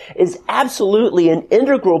redemption is absolutely an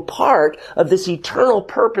integral part of this eternal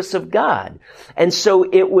purpose of God. And so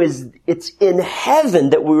it's in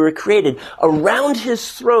heaven that we were created, around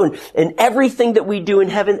his throne, and everything that we do in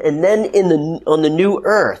heaven and then on the new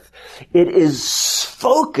earth. It is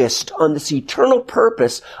focused on this eternal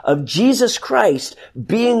purpose of Jesus Christ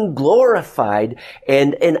being glorified,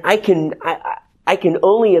 and I can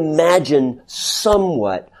only imagine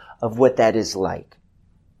somewhat of what that is like.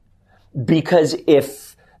 Because we're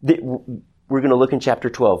going to look in chapter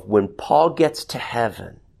 12, when Paul gets to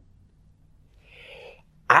heaven,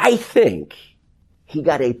 I think he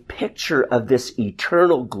got a picture of this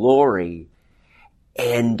eternal glory,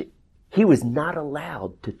 and he was not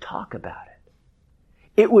allowed to talk about it.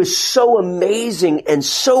 It was so amazing and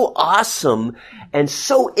so awesome and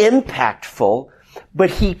so impactful, but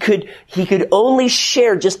he could only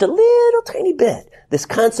share just a little tiny bit, this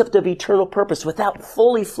concept of eternal purpose, without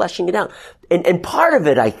fully fleshing it out. And part of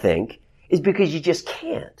it, I think, is because you just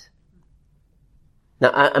can't.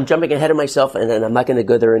 Now, I'm jumping ahead of myself, and I'm not going to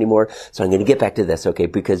go there anymore, so I'm going to get back to this, okay,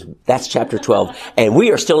 because that's chapter 12, and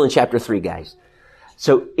we are still in chapter 3, guys.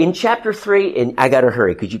 So in chapter 3, and I gotta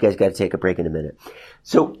hurry because you guys gotta take a break in a minute.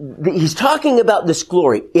 So he's talking about this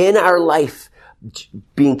glory in our life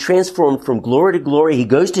being transformed from glory to glory. He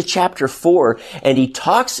goes to chapter 4 and he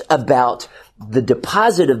talks about the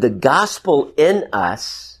deposit of the gospel in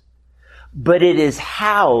us, but it is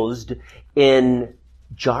housed in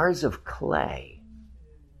jars of clay.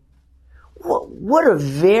 What a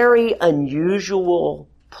very unusual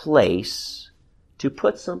place to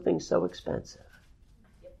put something so expensive.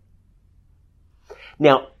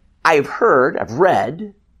 Now, I've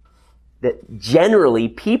read that generally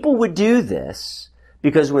people would do this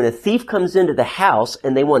because when a thief comes into the house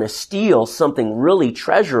and they want to steal something really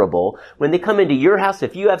treasurable, when they come into your house,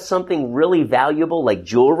 if you have something really valuable like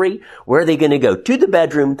jewelry, where are they going to go? To the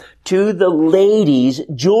bedroom, to the ladies'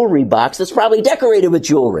 jewelry box that's probably decorated with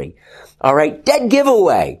jewelry. All right, dead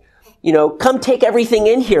giveaway. Come take everything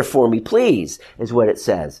in here for me, please, is what it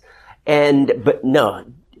says. But no,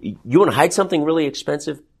 you want to hide something really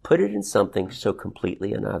expensive? Put it in something so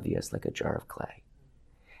completely unobvious like a jar of clay.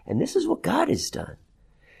 And this is what God has done.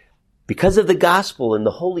 Because of the gospel and the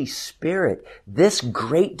Holy Spirit, this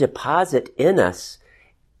great deposit in us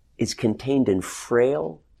is contained in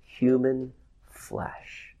frail human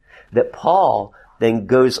flesh. That Paul then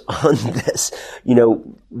goes on this,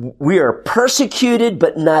 we are persecuted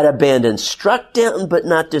but not abandoned, struck down but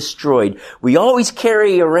not destroyed. We always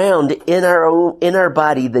carry around in our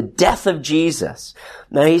body the death of Jesus.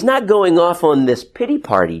 Now he's not going off on this pity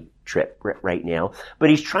party trip right now,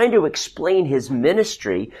 but he's trying to explain his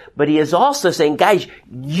ministry, but he is also saying, guys,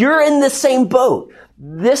 you're in the same boat.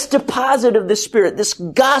 This deposit of the Spirit, this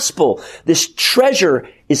gospel, this treasure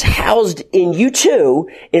is housed in you too,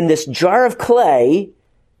 in this jar of clay,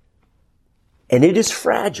 and it is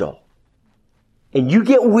fragile. And you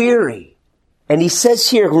get weary. And he says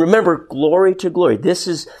here, remember, glory to glory. This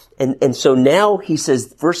is, and so now he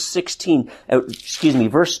says, verse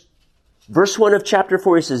 1 of chapter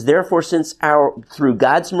 4, he says, therefore, since through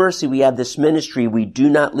God's mercy we have this ministry, we do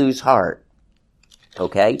not lose heart.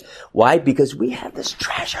 Okay? Why? Because we have this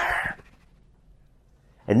treasure.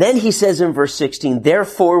 And then he says in verse 16,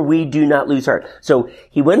 therefore we do not lose heart. So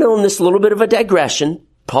he went on this little bit of a digression.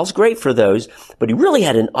 Paul's great for those, but he really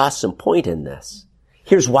had an awesome point in this.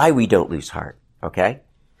 Here's why we don't lose heart. Okay?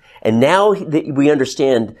 And now that we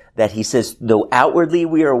understand that he says, though outwardly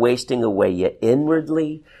we are wasting away, yet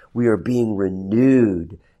inwardly we are being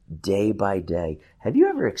renewed day by day. Have you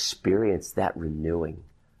ever experienced that renewing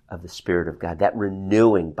of the Spirit of God, that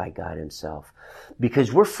renewing by God himself?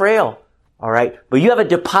 Because we're frail, all right? But you have a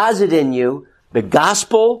deposit in you, the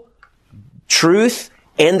gospel, truth,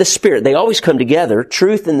 and the Spirit. They always come together,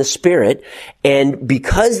 truth and the Spirit. And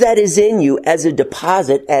because that is in you as a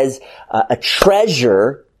deposit, as a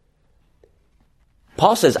treasure,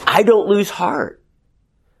 Paul says, I don't lose heart.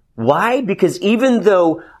 Why? Because even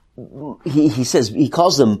though he says, he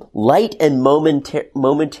calls them light and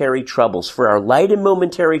momentary troubles. For our light and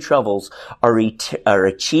momentary troubles are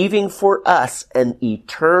achieving for us an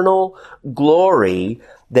eternal glory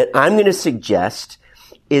that I'm going to suggest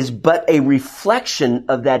is but a reflection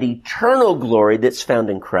of that eternal glory that's found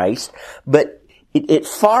in Christ, but it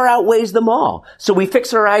far outweighs them all. So we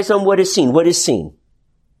fix our eyes on what is seen. What is seen?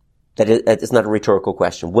 That is not a rhetorical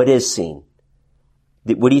question. What is seen?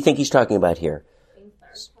 What do you think he's talking about here?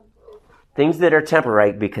 Things that are temporal,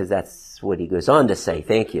 right? Because that's what he goes on to say.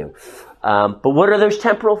 Thank you. But what are those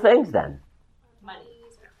temporal things then? Money,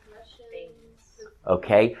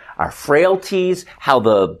 Okay. Our frailties, how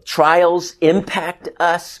the trials impact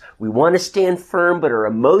us. We want to stand firm, but our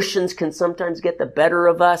emotions can sometimes get the better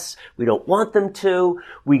of us. We don't want them to.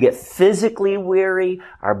 We get physically weary.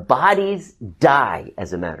 Our bodies die,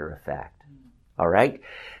 as a matter of fact. All right?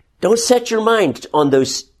 Don't set your mind on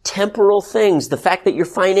those temporal things. The fact that your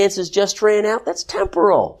finances just ran out, that's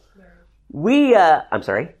temporal. I'm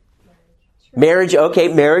sorry? Marriage, okay,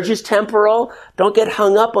 marriage is temporal. Don't get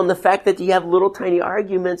hung up on the fact that you have little tiny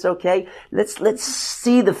arguments, okay? Let's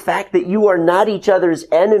see the fact that you are not each other's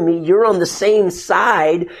enemy. You're on the same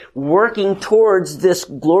side, working towards this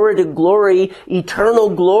glory to glory, eternal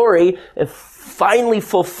glory, finally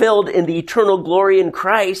fulfilled in the eternal glory in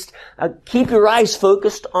Christ. Keep your eyes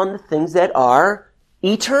focused on the things that are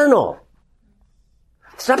eternal.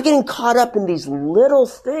 Stop getting caught up in these little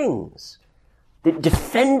things.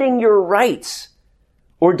 Defending your rights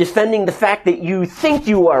or defending the fact that you think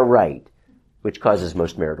you are right, which causes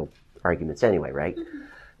most marital arguments anyway, right?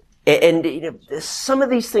 And some of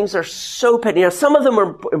these things are so petty. Now, some of them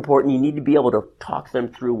are important. You need to be able to talk them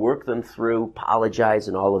through, work them through, apologize,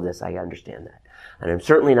 and all of this. I understand that. And I'm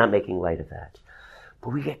certainly not making light of that. But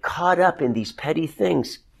we get caught up in these petty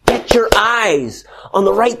things. Get your eyes on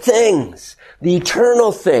the right things, the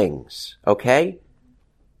eternal things, okay?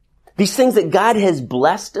 These things that God has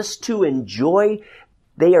blessed us to enjoy,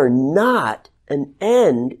 they are not an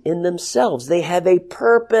end in themselves. They have a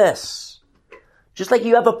purpose. Just like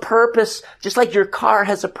you have a purpose, just like your car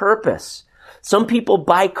has a purpose. Some people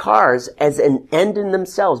buy cars as an end in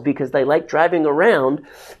themselves because they like driving around,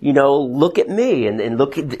 look at me and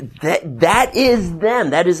look at that is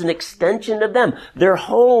them. That is an extension of them. Their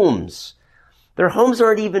homes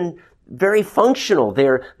aren't even very functional.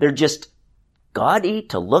 They're just gaudy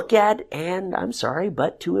to look at and, I'm sorry,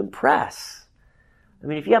 but to impress. I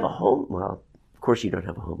mean, if you have a home, well, of course you don't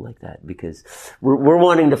have a home like that because we're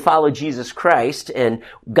wanting to follow Jesus Christ and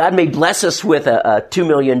God may bless us with a $2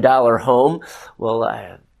 million home. Well,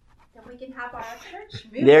 then we can have our church.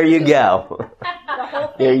 There you go. The whole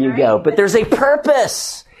thing, there you right? go. But there's a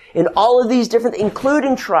purpose in all of these different,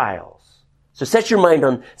 including trials. So set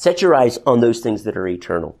your eyes on those things that are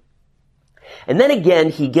eternal. And then again,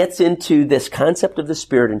 he gets into this concept of the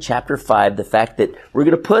Spirit in chapter 5, the fact that we're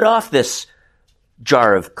going to put off this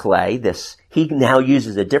jar of clay, he now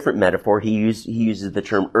uses a different metaphor. He uses the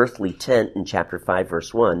term earthly tent in chapter 5,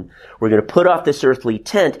 verse 1. We're going to put off this earthly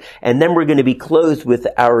tent, and then we're going to be clothed with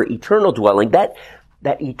our eternal dwelling. That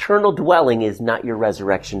eternal dwelling is not your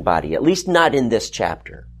resurrection body, at least not in this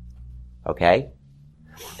chapter. Okay?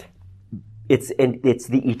 It's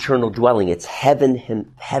the eternal dwelling. It's heaven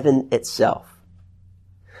itself.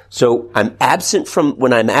 So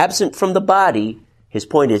when I'm absent from the body, his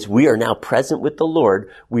point is we are now present with the Lord.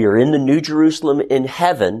 We are in the New Jerusalem in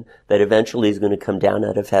heaven that eventually is going to come down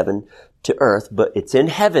out of heaven to earth, but it's in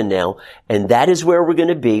heaven now, and that is where we're going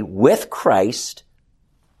to be with Christ,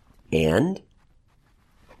 and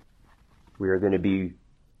we are going to be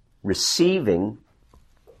receiving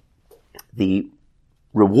the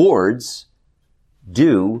rewards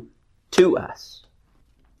due to us.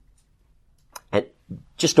 And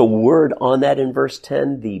just a word on that in verse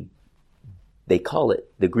 10, they call it,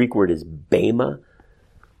 the Greek word is bema.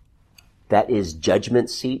 That is judgment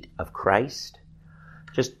seat of Christ.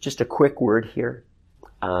 Just a quick word here.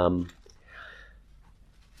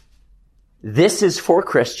 This is for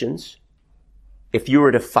Christians. If you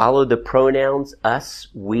were to follow the pronouns us,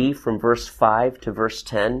 we from verse 5 to verse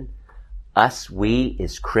 10, us, we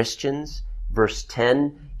is Christians. Verse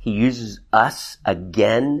 10, he uses us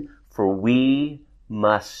again for we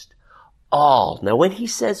must all. Now when he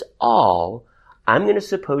says all, I'm going to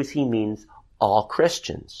suppose he means all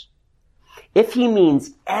Christians. If he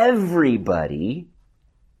means everybody,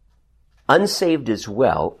 unsaved as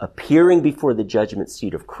well, appearing before the judgment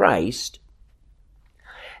seat of Christ,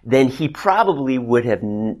 then he probably would have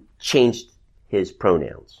changed his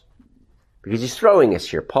pronouns. Because he's throwing us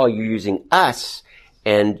here. Paul, you're using us,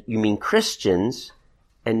 and you mean Christians,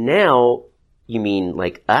 and now you mean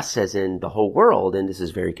like us as in the whole world, and this is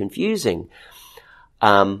very confusing.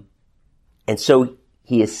 And so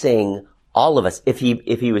he is saying all of us. If he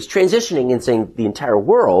was transitioning and saying the entire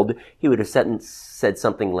world, he would have said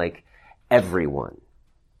something like everyone.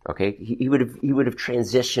 Okay? He would have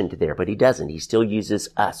transitioned there, but he doesn't. He still uses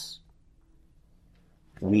us.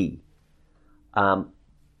 We.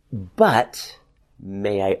 But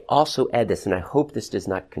may I also add this, and I hope this does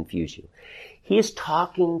not confuse you. He is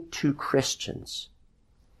talking to Christians.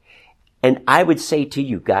 And I would say to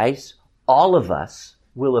you guys, all of us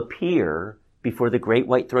will appear before the great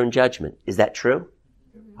white throne judgment. Is that true?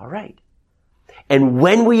 All right. And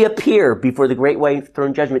when we appear before the great white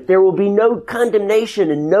throne judgment, there will be no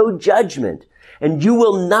condemnation and no judgment. And you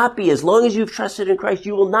will not be, as long as you've trusted in Christ,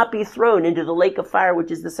 you will not be thrown into the lake of fire,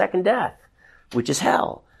 which is the second death, which is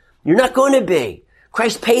hell. You're not going to be.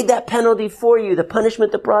 Christ paid that penalty for you. The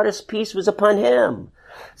punishment that brought us peace was upon him.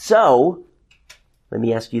 So, let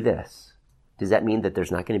me ask you this. Does that mean that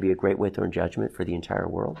there's not going to be a great white throne judgment for the entire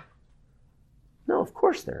world? No, of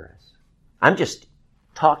course there is. I'm just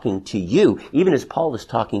talking to you, even as Paul is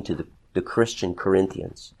talking to the Christian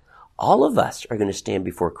Corinthians. All of us are going to stand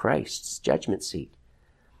before Christ's judgment seat.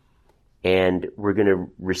 And we're going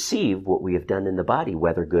to receive what we have done in the body,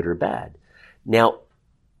 whether good or bad. Now,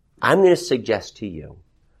 I'm going to suggest to you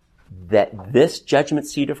that this judgment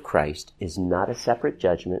seat of Christ is not a separate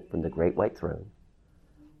judgment from the great white throne.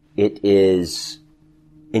 It is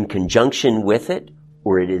in conjunction with it,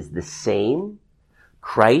 or it is the same.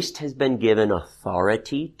 Christ has been given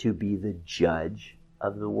authority to be the judge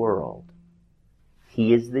of the world.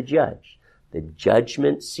 He is the judge. The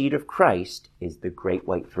judgment seat of Christ is the great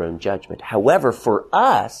white throne judgment. However, for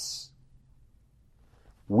us,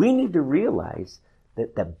 we need to realize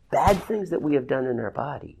that the bad things that we have done in our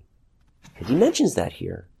body, because he mentions that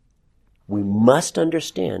here, we must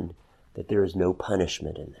understand that there is no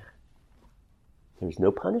punishment in that. There's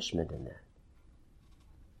no punishment in that.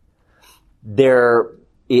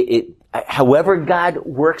 However God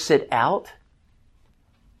works it out,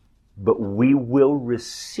 but we will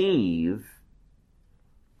receive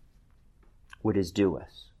what is due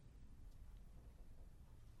us.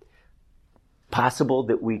 Possible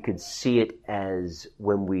that we could see it as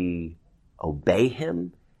when we obey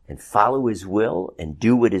Him and follow His will and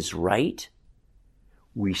do what is right,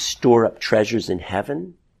 we store up treasures in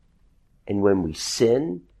heaven. And when we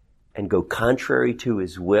sin and go contrary to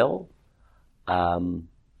His will, I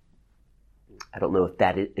don't know if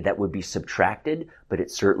that would be subtracted, but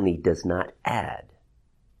it certainly does not add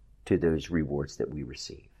to those rewards that we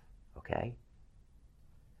receive. Okay?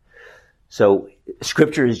 So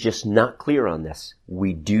Scripture is just not clear on this.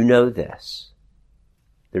 We do know this.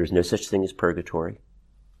 There is no such thing as purgatory.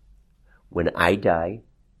 When I die,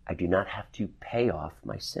 I do not have to pay off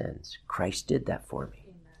my sins. Christ did that for me.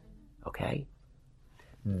 Okay?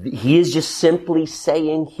 He is just simply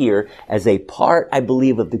saying here, as a part, I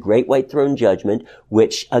believe, of the great white throne judgment,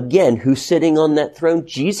 which, again, who's sitting on that throne?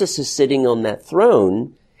 Jesus is sitting on that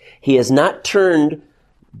throne. He apparently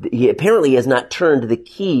has not turned the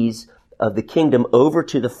keys of the kingdom over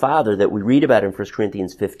to the Father that we read about in 1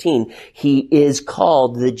 Corinthians 15. He is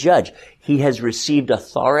called the judge. He has received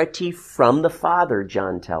authority from the Father,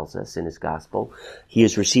 John tells us in his gospel. He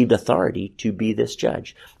has received authority to be this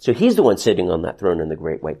judge. So he's the one sitting on that throne in the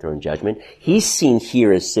great white throne judgment. He's seen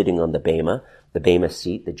here as sitting on the Bema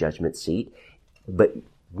seat, the judgment seat. But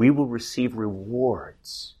we will receive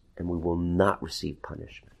rewards and we will not receive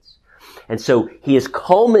punishment. And so he is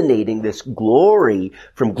culminating this glory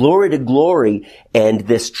from glory to glory and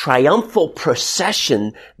this triumphal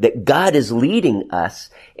procession that God is leading us.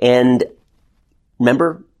 And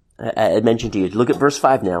remember, I mentioned to you, look at verse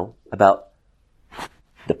 5 now about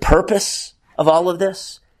the purpose of all of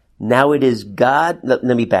this. Now it is God. Let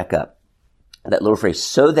me back up. That little phrase,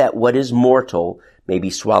 so that what is mortal may be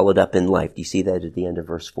swallowed up in life. Do you see that at the end of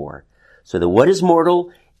verse 4? So that what is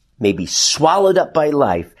mortal may be swallowed up by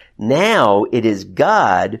life. Now it is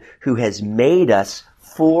God who has made us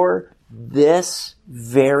for this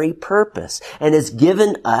very purpose and has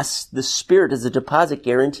given us the Spirit as a deposit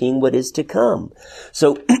guaranteeing what is to come.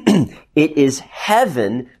 So it is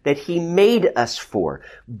heaven that He made us for.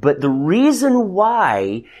 But the reason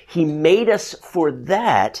why He made us for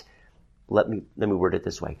that, let me word it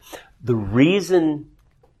this way. The reason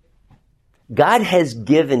God has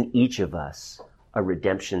given each of us a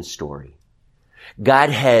redemption story. God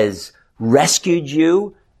has rescued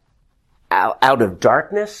you out of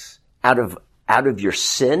darkness, out of your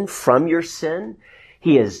sin, from your sin.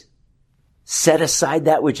 He has set aside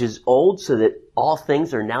that which is old so that all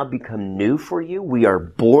things are now become new for you. We are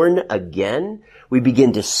born again. We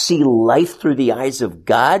begin to see life through the eyes of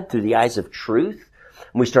God, through the eyes of truth.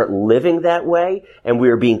 And we start living that way, and we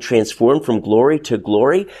are being transformed from glory to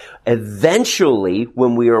glory. Eventually,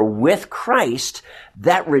 when we are with Christ,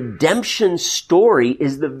 that redemption story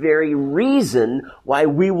is the very reason why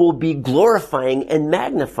we will be glorifying and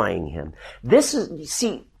magnifying Him.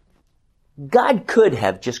 God could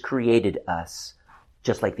have just created us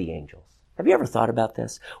just like the angels. Have you ever thought about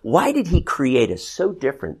this? Why did He create us so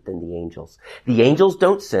different than the angels? The angels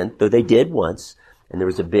don't sin, though they did once. And there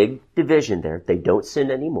was a big division there. They don't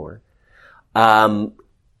sin anymore. God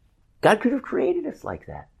could have created us like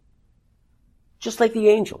that. Just like the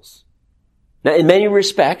angels. Now, in many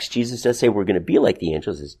respects, Jesus does say we're going to be like the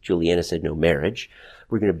angels. As Juliana said, no marriage.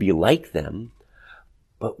 We're going to be like them.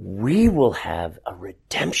 But we will have a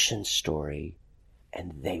redemption story,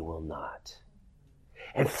 and they will not.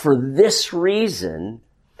 And for this reason,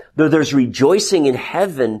 though there's rejoicing in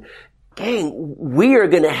heaven, gang, we are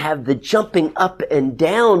going to have the jumping up and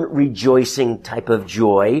down rejoicing type of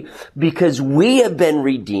joy because we have been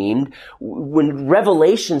redeemed. When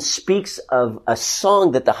Revelation speaks of a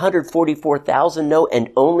song that the 144,000 know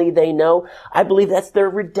and only they know, I believe that's their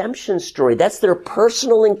redemption story. That's their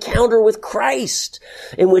personal encounter with Christ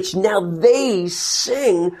in which now they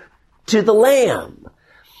sing to the Lamb.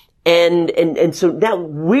 And so now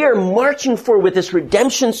we're marching forward with this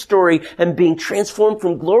redemption story and being transformed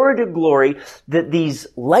from glory to glory, that these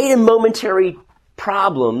light and momentary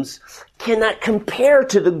problems cannot compare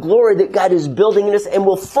to the glory that God is building in us and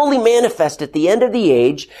will fully manifest at the end of the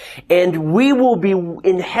age. And we will be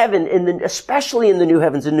in heaven, especially in the new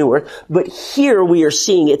heavens and new earth. But here we are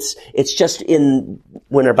seeing it's just in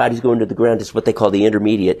when our bodies go into the ground, it's what they call the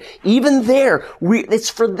intermediate. Even there,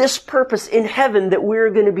 it's for this purpose in heaven that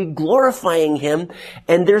we're going to be glorifying Him.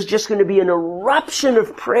 And there's just going to be an eruption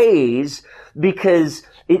of praise because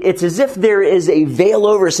It's as if there is a veil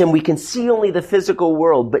over us and we can see only the physical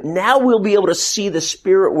world, but now we'll be able to see the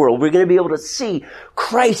spirit world. We're going to be able to see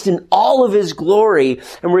Christ in all of his glory,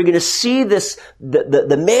 and we're going to see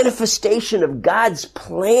the manifestation of God's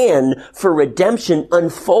plan for redemption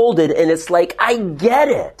unfolded, and it's like, I get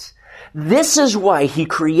it. This is why he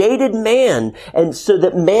created man, and so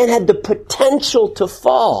that man had the potential to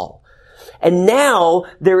fall. And now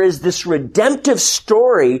there is this redemptive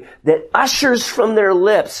story that ushers from their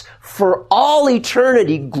lips for all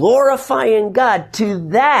eternity, glorifying God. To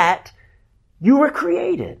that, you were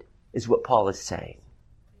created, is what Paul is saying.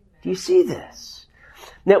 Do you see this?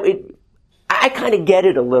 Now, I kind of get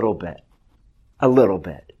it a little bit.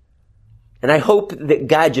 And I hope that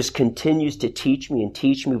God just continues to teach me,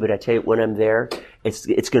 but I tell you, when I'm there, it's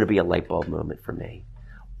going to be a light bulb moment for me.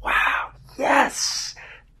 Wow, yes!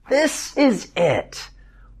 This is it.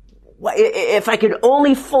 If I could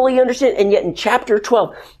only fully understand, and yet in chapter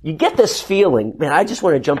 12, you get this feeling, man, I just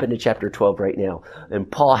want to jump into chapter 12 right now.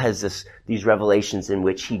 And Paul has these revelations in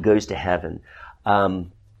which he goes to heaven.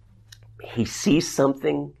 He sees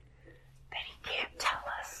something that he can't tell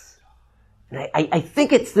us. And I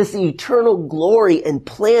think it's this eternal glory and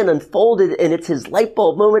plan unfolded, and it's his light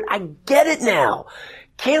bulb moment. I get it now.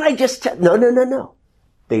 Can't I just tell? No.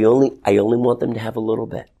 I only want them to have a little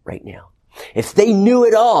bit right now. If they knew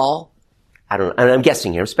it all, and I'm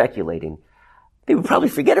guessing here, I'm speculating, they would probably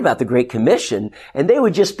forget about the Great Commission, and they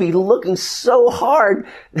would just be looking so hard.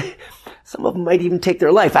 Some of them might even take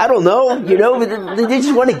their life. I don't know, they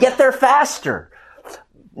just want to get there faster.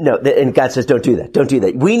 No, and God says, don't do that. Don't do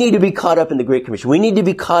that. We need to be caught up in the Great Commission. We need to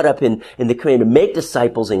be caught up in the command to make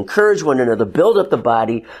disciples, encourage one another, build up the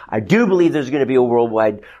body. I do believe there's going to be a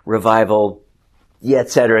worldwide revival. Yeah,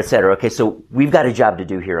 et cetera, et cetera. Okay, so we've got a job to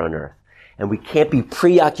do here on earth. And we can't be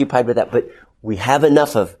preoccupied with that, but we have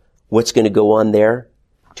enough of what's going to go on there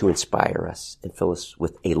to inspire us and fill us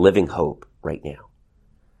with a living hope right now.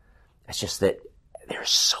 It's just that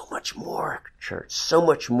there's so much more, church, so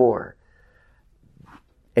much more.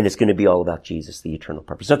 And it's going to be all about Jesus, the eternal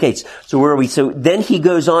purpose. Okay, so where are we? So then he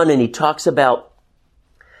goes on and he talks about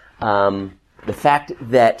the fact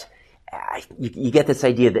that you get this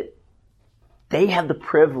idea that they have the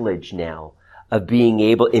privilege now of being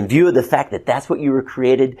able, in view of the fact that that's what you were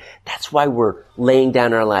created, that's why we're laying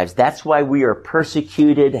down our lives. That's why we are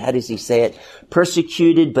persecuted. How does he say it?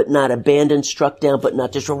 Persecuted, but not abandoned, struck down, but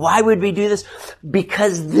not destroyed. Why would we do this?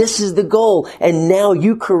 Because this is the goal. And now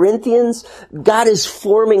you Corinthians, God is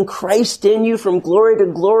forming Christ in you from glory to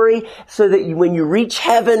glory so that when you reach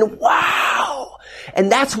heaven, wow! And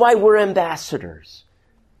that's why we're ambassadors.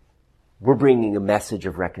 We're bringing a message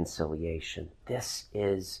of reconciliation. This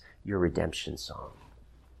is your redemption song.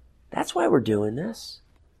 That's why we're doing this.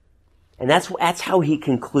 And that's how he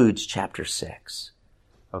concludes chapter 6.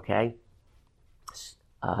 Okay?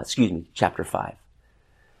 Chapter 5.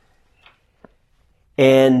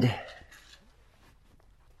 And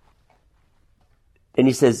then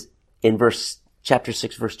he says in chapter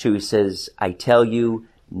 6, verse 2, he says, I tell you,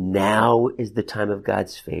 now is the time of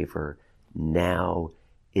God's favor. Now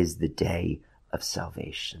is the day of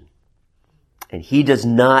salvation. And he does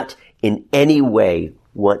not in any way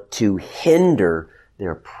want to hinder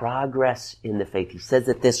their progress in the faith. He says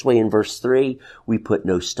it this way in verse 3, we put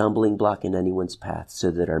no stumbling block in anyone's path so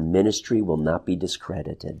that our ministry will not be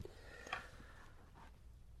discredited.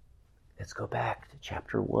 Let's go back to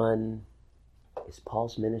chapter 1. Is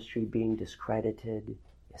Paul's ministry being discredited?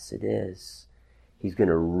 Yes, it is. He's going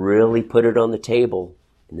to really put it on the table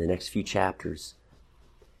in the next few chapters.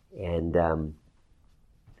 And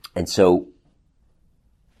so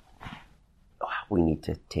we need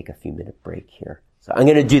to take a few minute break here. So I'm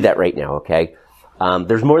going to do that right now, okay?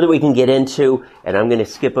 There's more that we can get into, and I'm going to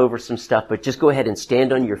skip over some stuff, but just go ahead and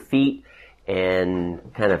stand on your feet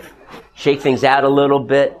and kind of shake things out a little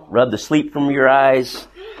bit, rub the sleep from your eyes,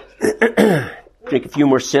 drink a few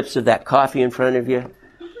more sips of that coffee in front of you,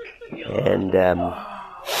 and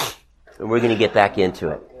we're going to get back into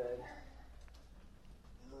it.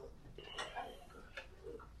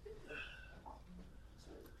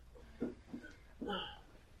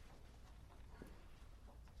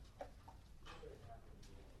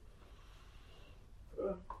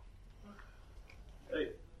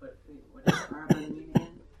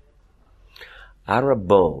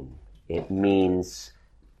 Arabon, it means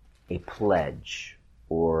a pledge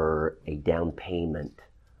or a down payment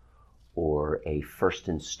or a first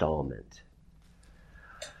installment.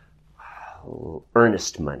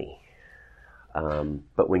 Earnest money.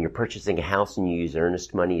 But when you're purchasing a house and you use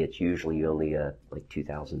earnest money, it's usually only like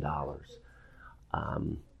 $2,000.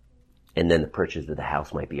 And then the purchase of the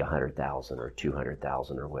house might be $100,000 or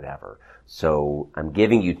 $200,000 or whatever. So I'm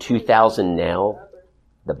giving you $2,000 now,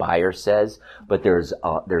 the buyer says, but there's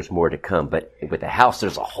more to come. But with the house,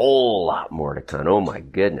 there's a whole lot more to come. Oh my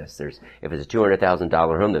goodness. If it's a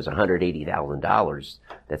 $200,000 home, there's $180,000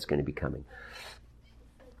 that's going to be coming.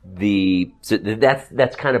 So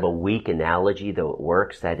that's kind of a weak analogy, though it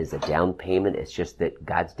works. That is a down payment. It's just that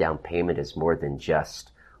God's down payment is more than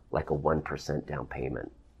just like a 1% down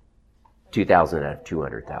payment. 2,000 out of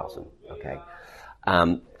 200,000. Okay.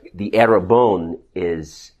 The Arabon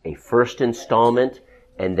is a first installment,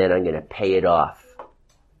 and then I'm going to pay it off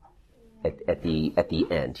at the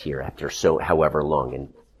end here after however long,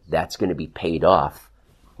 and that's going to be paid off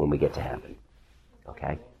when we get to heaven.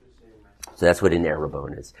 Okay. So that's what an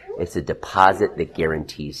Arabon is. It's a deposit that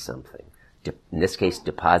guarantees something. In this case,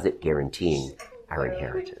 deposit guaranteeing our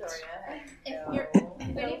inheritance. If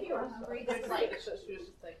you're hungry, there's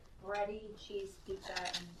like bready, cheese, pizza,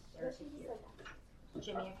 and barbecue.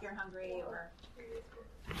 Jimmy, if you're hungry, or...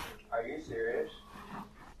 Are you serious? Of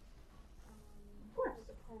course.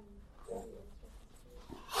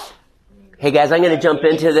 Hey guys, I'm going to jump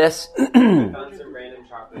into this. I found some random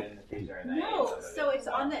chocolate in the freezer and No, so it's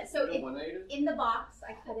on the... So in the box,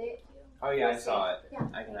 I cut it. Oh yeah, I saw it. Yeah.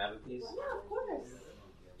 I can have a piece. Yeah, of course.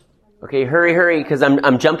 Okay, hurry, because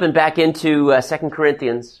I'm jumping back into 2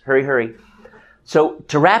 Corinthians. Hurry. So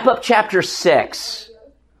to wrap up chapter 6,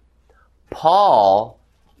 Paul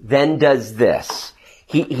then does this.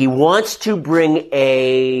 He wants to bring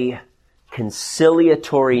a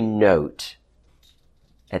conciliatory note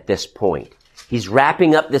at this point. He's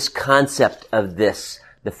wrapping up this concept of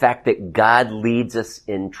the fact that God leads us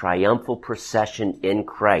in triumphal procession in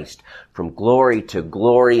Christ from glory to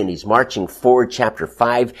glory, and he's marching forward. Chapter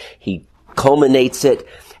 5, he culminates it,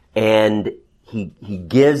 and he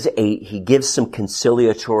gives some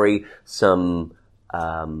conciliatory, some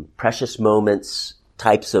precious moments,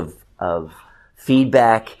 types of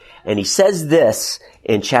feedback, and he says this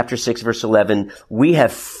in chapter 6, verse 11, "We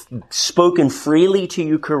have spoken freely to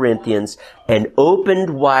you, Corinthians, and opened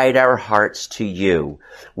wide our hearts to you.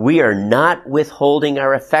 We are not withholding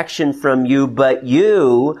our affection from you, but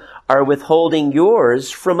you are withholding yours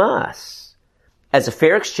from us. As a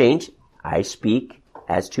fair exchange, I speak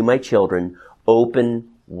as to my children, open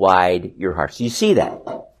wide your hearts." You see that?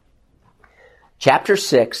 Chapter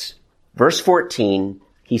 6, verse 14,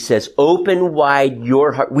 he says, open wide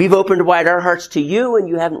your heart. We've opened wide our hearts to you and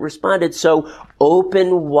you haven't responded, so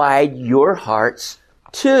open wide your hearts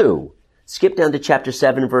too. Skip down to chapter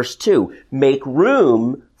 7, verse 2. Make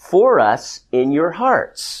room for us in your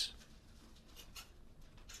hearts.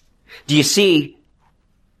 Do you see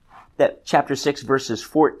that chapter 6, verses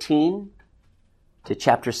 14 to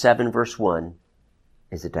chapter 7, verse 1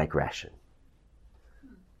 is a digression?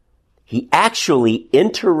 He actually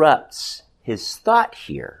interrupts his thought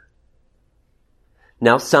here.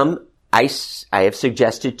 Now, some, I have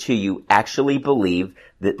suggested to you, actually believe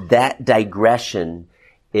that digression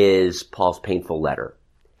is Paul's painful letter.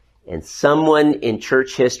 And someone in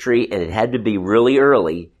church history, and it had to be really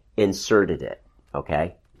early, inserted it.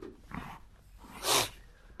 Okay?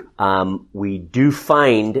 We do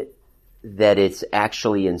find that it's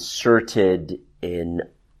actually inserted in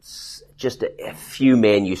just a few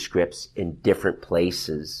manuscripts in different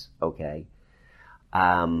places, okay?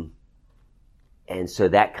 And so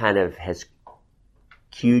that kind of has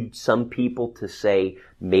cued some people to say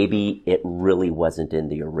maybe it really wasn't in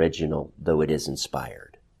the original, though it is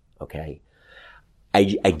inspired, okay?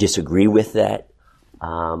 I disagree with that.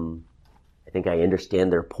 I think I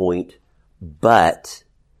understand their point, but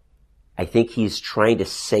I think he's trying to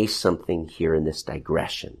say something here in this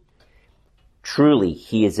digression. Truly,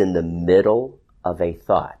 he is in the middle of a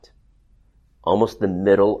thought, almost the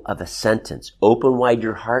middle of a sentence. Open wide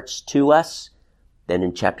your hearts to us. Then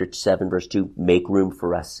in chapter 7, verse 2, make room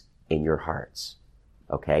for us in your hearts.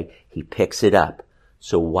 Okay? He picks it up.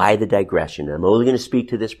 So why the digression? I'm only going to speak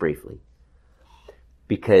to this briefly.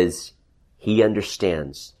 Because he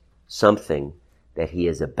understands something that he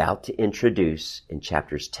is about to introduce in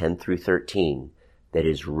chapters 10 through 13 that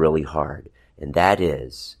is really hard. And that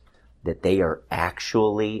is that they are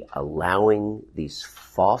actually allowing these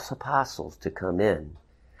false apostles to come in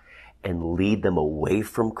and lead them away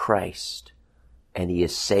from Christ. And he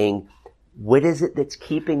is saying, what is it that's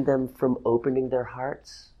keeping them from opening their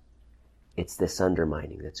hearts? It's this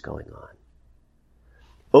undermining that's going on.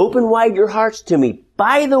 Open wide your hearts to me.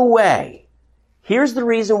 By the way, here's the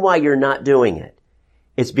reason why you're not doing it.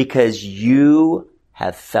 It's because you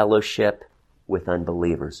have fellowship with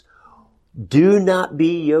unbelievers. Do not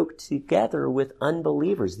be yoked together with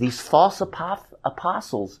unbelievers. These false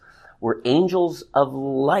apostles were angels of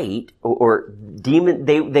light or demon.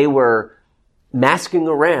 They were masking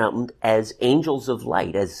around as angels of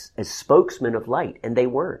light, as spokesmen of light, and they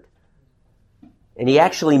weren't. And he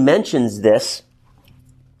actually mentions this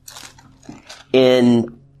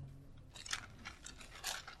in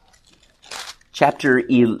chapter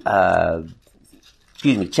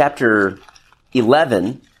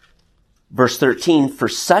 11, verse 13, for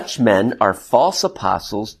such men are false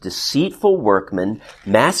apostles, deceitful workmen,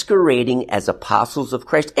 masquerading as apostles of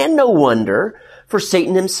Christ. And no wonder, for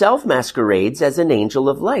Satan himself masquerades as an angel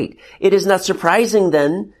of light. It is not surprising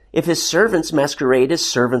then, if his servants masquerade as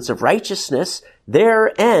servants of righteousness,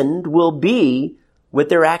 their end will be what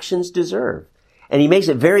their actions deserve. And he makes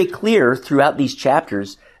it very clear throughout these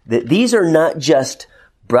chapters that these are not just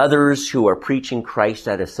brothers who are preaching Christ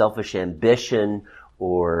out of selfish ambition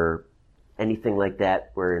or anything like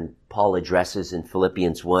that, where Paul addresses in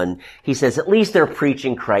Philippians 1, he says, at least they're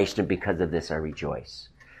preaching Christ, and because of this I rejoice.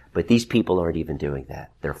 But these people aren't even doing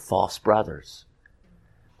that. They're false brothers.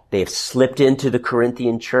 They have slipped into the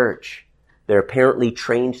Corinthian church. They're apparently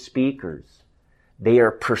trained speakers. They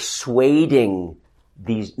are persuading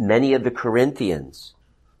many of the Corinthians.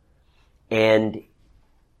 And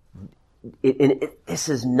this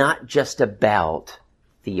is not just about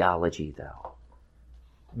theology, though.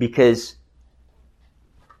 Because,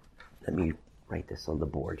 let me write this on the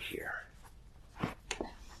board here.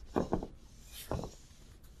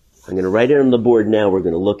 I'm going to write it on the board now. We're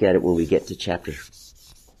going to look at it when we get to chapter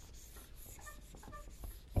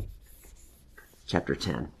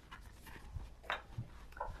 10.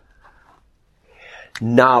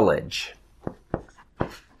 Knowledge.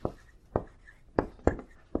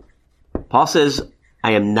 Paul says,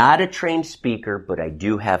 I am not a trained speaker, but I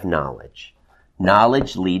do have knowledge.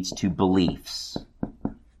 Knowledge leads to beliefs.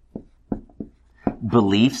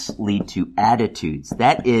 Beliefs lead to attitudes.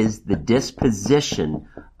 That is the disposition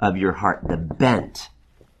of your heart, the bent.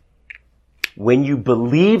 When you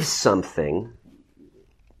believe something,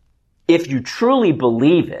 if you truly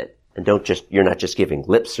believe it, and you're not just giving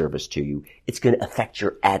lip service to you, it's going to affect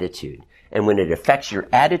your attitude. And when it affects your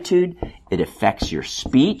attitude, it affects your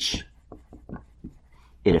speech,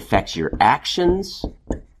 it affects your actions,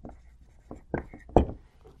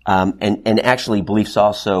 and actually beliefs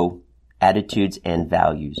also attitudes and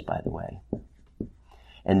values, by the way.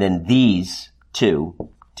 And then these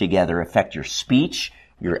two together affect your speech,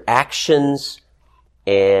 your actions,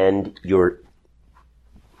 and your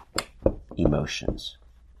emotions.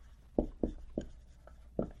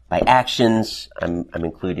 By actions, I'm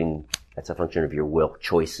including, that's a function of your will,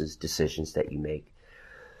 choices, decisions that you make.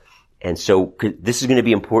 And so this is going to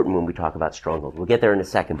be important when we talk about strongholds. We'll get there in a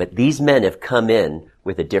second. But these men have come in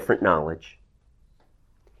with a different knowledge.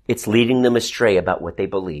 It's leading them astray about what they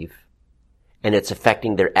believe. And it's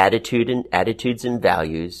affecting their attitudes and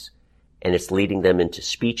values. And it's leading them into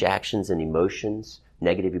speech, actions, and emotions,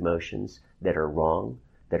 negative emotions that are wrong,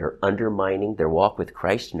 that are undermining their walk with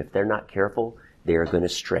Christ. And if they're not careful, they are going to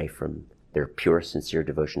stray from their pure, sincere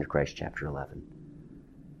devotion to Christ, chapter 11.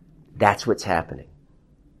 That's what's happening.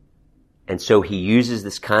 And so he uses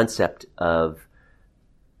this concept of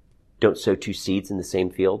don't sow two seeds in the same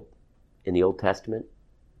field in the Old Testament.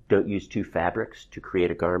 Don't use two fabrics to create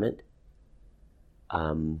a garment.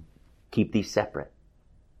 Keep these separate.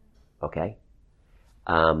 Okay?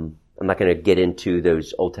 I'm not going to get into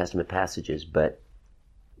those Old Testament passages, but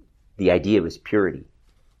the idea was purity.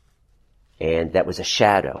 And that was a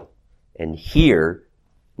shadow. And here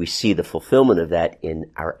we see the fulfillment of that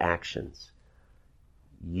in our actions.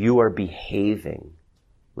 You are behaving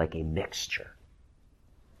like a mixture.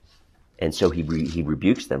 And so he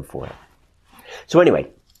rebukes them for it. So anyway,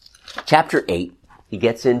 chapter 8, he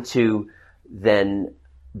gets into then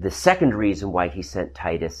the second reason why he sent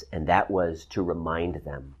Titus, and that was to remind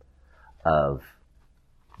them of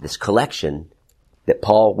this collection that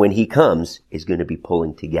Paul, when he comes, is going to be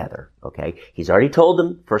pulling together. Okay? He's already told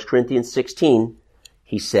them, 1 Corinthians 16,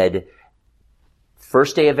 he said,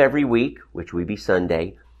 first day of every week, which would be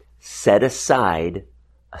Sunday, set aside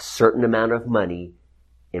a certain amount of money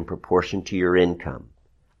in proportion to your income.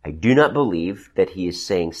 I do not believe that he is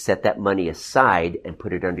saying set that money aside and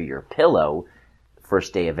put it under your pillow the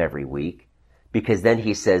first day of every week, because then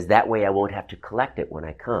he says that way I won't have to collect it when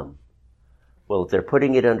I come. Well, if they're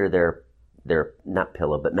putting it under their not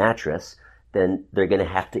pillow but mattress, then he's going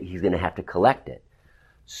to have to collect it.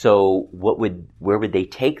 So where would they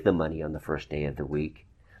take the money on the first day of the week?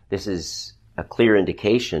 This is a clear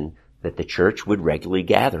indication that the church would regularly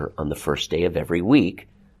gather on the first day of every week.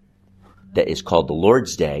 That is called the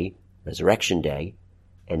Lord's Day, Resurrection Day,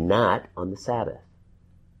 and not on the Sabbath.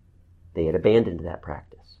 They had abandoned that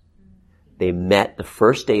practice. They met the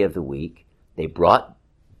first day of the week. They brought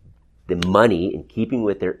the money in keeping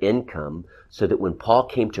with their income so that when Paul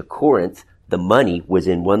came to Corinth, the money was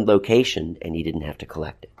in one location and he didn't have to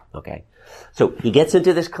collect it. Okay? So he gets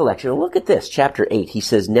into this collection. Look at this, chapter 8. He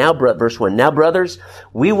says, verse 1, now brothers,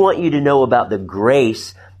 we want you to know about the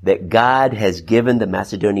grace that God has given the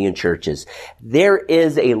Macedonian churches. There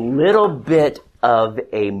is a little bit of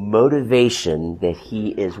a motivation that he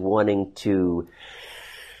is wanting to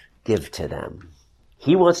give to them.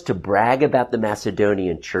 He wants to brag about the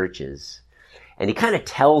Macedonian churches, and he kind of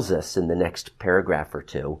tells us in the next paragraph or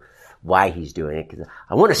two why he's doing it. Because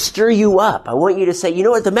I want to stir you up. I want you to say, you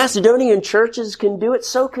know what, the Macedonian churches can do it,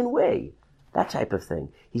 so can we. That type of thing.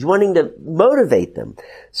 He's wanting to motivate them.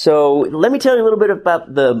 So let me tell you a little bit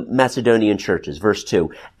about the Macedonian churches. Verse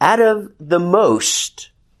 2. Out of the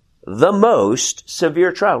most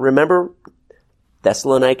severe trial. Remember,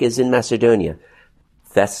 Thessalonica is in Macedonia.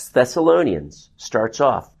 Thessalonians starts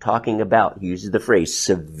off talking about, uses the phrase,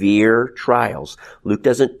 severe trials. Luke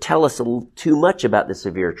doesn't tell us too much about the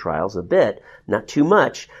severe trials, a bit, not too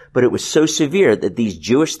much, but it was so severe that these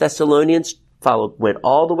Jewish Thessalonians went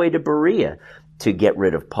all the way to Berea to get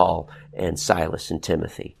rid of Paul and Silas and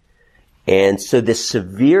Timothy. And so this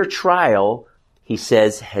severe trial, he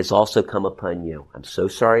says, has also come upon you. I'm so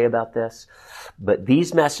sorry about this. But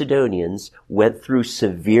these Macedonians went through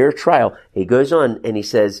severe trial. He goes on and he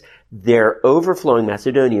says, they're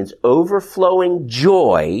Macedonians, overflowing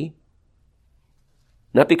joy,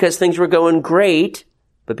 not because things were going great,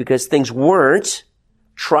 but because things weren't.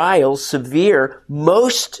 Trials, severe,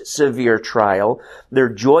 most severe trial, their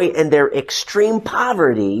joy and their extreme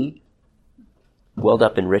poverty welled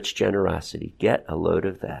up in rich generosity. Get a load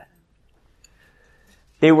of that.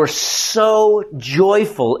 They were so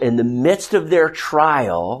joyful in the midst of their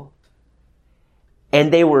trial,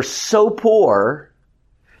 and they were so poor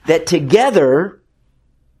that together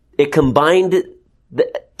it combined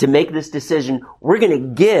to make this decision. We're going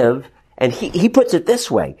to give, and he puts it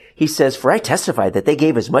this way. He says, for I testify that they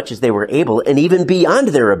gave as much as they were able and even beyond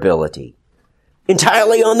their ability,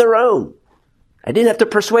 entirely on their own. I didn't have to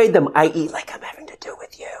persuade them, i.e., like I'm having to do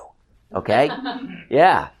with you. Okay?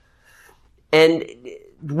 Yeah. And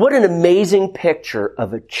what an amazing picture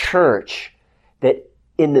of a church that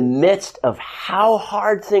in the midst of how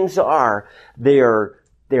hard things are, they're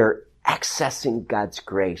accessing God's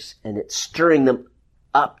grace, and it's stirring them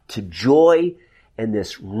up to joy and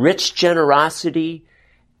this rich generosity,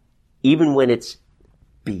 even when it's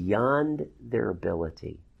beyond their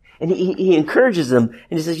ability. And he encourages them,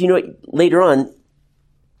 and he says, you know what, later on,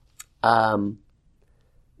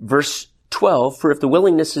 verse 12, for if the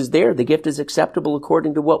willingness is there, the gift is acceptable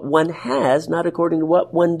according to what one has, not according to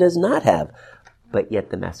what one does not have. But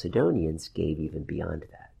yet the Macedonians gave even beyond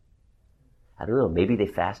that. I don't know, maybe they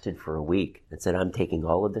fasted for a week and said, I'm taking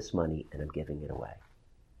all of this money and I'm giving it away.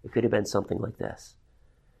 It could have been something like this.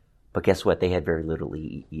 But guess what? They had very little to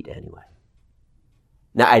eat anyway.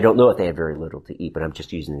 Now, I don't know if they had very little to eat, but I'm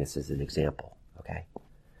just using this as an example, okay?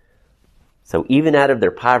 So even out of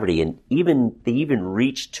their poverty, and they even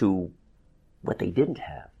reached to what they didn't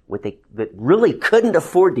have, that really couldn't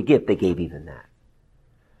afford to give, they gave even that.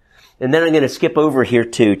 And then I'm going to skip over here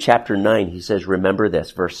to chapter 9. He says, remember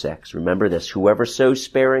this, verse 6. Remember this, whoever sows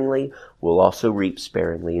sparingly will also reap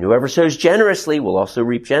sparingly. And whoever sows generously will also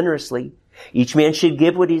reap generously. Each man should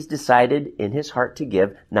give what he's decided in his heart to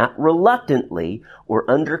give, not reluctantly or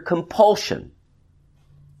under compulsion.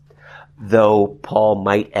 Though Paul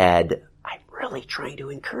might add, I'm really trying to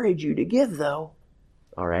encourage you to give, though.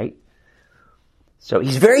 All right? So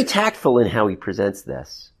he's very tactful in how he presents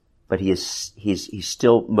this. But he's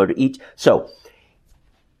still motivated. So,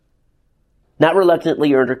 not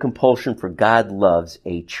reluctantly or under compulsion, for God loves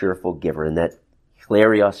a cheerful giver. And that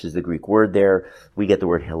hilarios is the Greek word there. We get the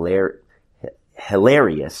word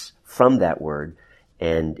hilarious from that word.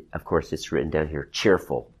 And of course, it's written down here,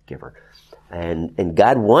 cheerful giver. And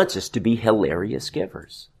God wants us to be hilarious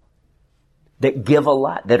givers. That give a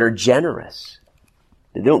lot, that are generous.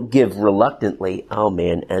 They don't give reluctantly. Oh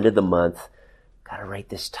man, end of the month. Gotta write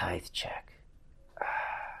this tithe check.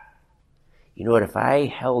 You know what? If I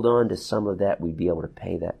held on to some of that, we'd be able to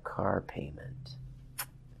pay that car payment.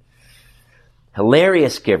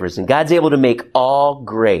 Hilarious givers, and God's able to make all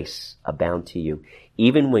grace abound to you.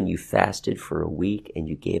 Even when you fasted for a week and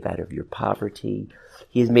you gave out of your poverty,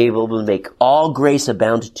 He's able to make all grace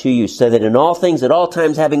abound to you, so that in all things, at all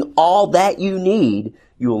times, having all that you need,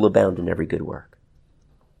 you will abound in every good work.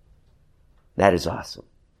 That is awesome.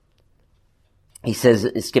 He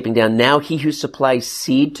says, skipping down, now he who supplies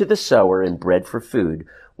seed to the sower and bread for food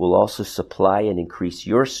will also supply and increase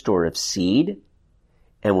your store of seed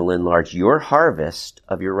and will enlarge your harvest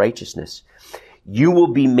of your righteousness. You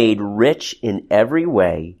will be made rich in every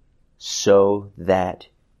way so that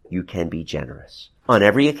you can be generous on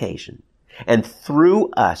every occasion. And through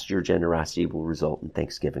us, your generosity will result in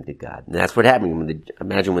thanksgiving to God. And that's what happened.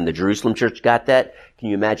 Imagine when the Jerusalem church got that. Can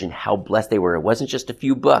you imagine how blessed they were? It wasn't just a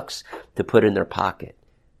few bucks to put in their pocket.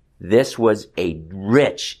 This was a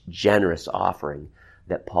rich, generous offering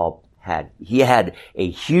that Paul had. He had a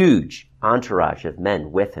huge entourage of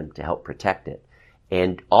men with him to help protect it.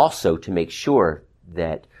 And also to make sure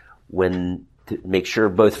that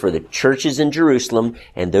both for the churches in Jerusalem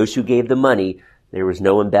and those who gave the money, there was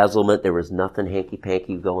no embezzlement. There was nothing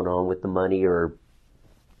hanky-panky going on with the money or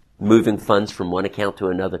moving funds from one account to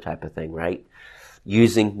another type of thing, right?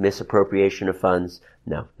 Using misappropriation of funds.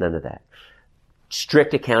 No, none of that.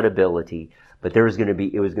 Strict accountability, but it was going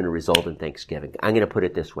to result in thanksgiving. I'm going to put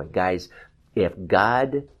it this way, guys. If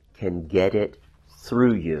God can get it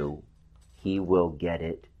through you, He will get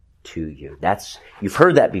it to you. You've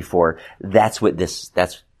heard that before. That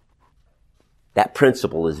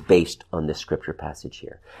principle is based on this scripture passage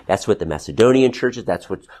here. That's what the Macedonian churches, that's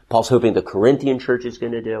what Paul's hoping the Corinthian church is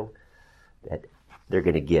going to do. That they're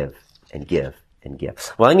going to give and give and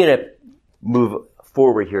give. Well, I'm going to move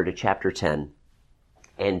forward here to chapter 10.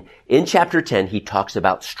 And in chapter 10, he talks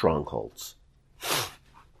about strongholds.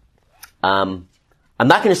 I'm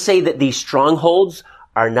not going to say that these strongholds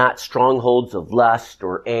are not strongholds of lust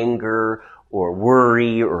or anger or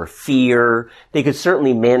worry or fear. They could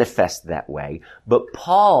certainly manifest that way. But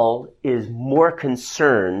Paul is more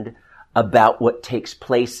concerned about what takes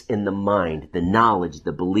place in the mind, the knowledge,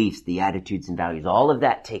 the beliefs, the attitudes and values. All of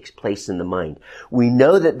that takes place in the mind. We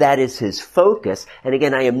know that that is his focus. And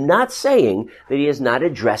again, I am not saying that he is not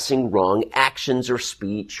addressing wrong actions or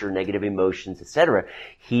speech or negative emotions, etc.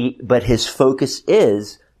 But his focus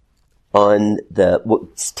is on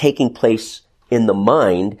what's taking place in the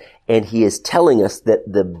mind, and he is telling us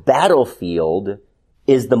that the battlefield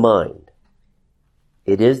is the mind.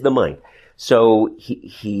 It is the mind. So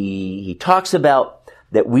he talks about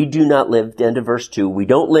that we do not live, the end of verse 2, we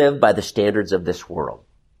don't live by the standards of this world.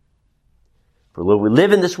 For though we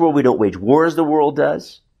live in this world, we don't wage war as the world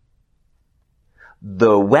does.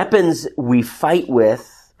 The weapons we fight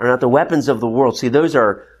with are not the weapons of the world. See, those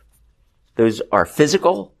are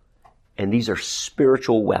physical, and these are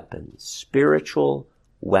spiritual weapons. Spiritual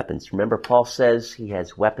weapons. Remember, Paul says he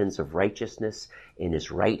has weapons of righteousness in his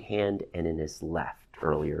right hand and in his left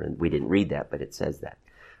earlier. And we didn't read that, but it says that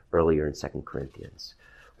earlier in 2 Corinthians.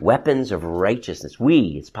 Weapons of righteousness.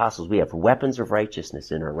 We, as apostles, we have weapons of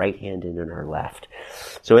righteousness in our right hand and in our left.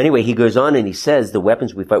 So anyway, he goes on and he says the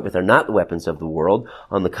weapons we fight with are not the weapons of the world.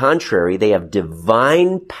 On the contrary, they have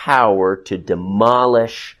divine power to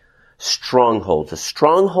demolish strongholds. A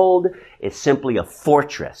stronghold is simply a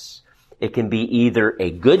fortress. It can be either a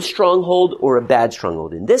good stronghold or a bad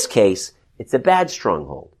stronghold. In this case, it's a bad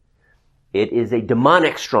stronghold. It is a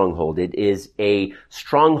demonic stronghold. It is a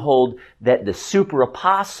stronghold that the super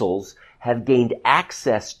apostles have gained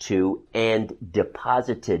access to and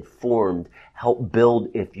deposited, formed, helped build,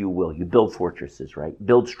 if you will. You build fortresses, right?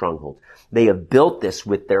 Build strongholds. They have built this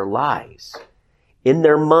with their lives, in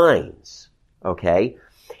their minds, okay?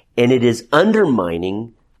 And it is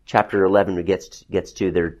undermining, chapter 11 gets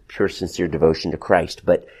to their pure, sincere devotion to Christ.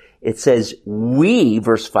 But it says,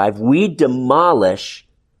 verse 5, we demolish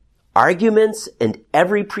arguments and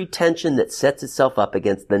every pretension that sets itself up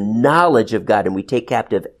against the knowledge of God, and we take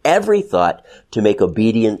captive every thought to make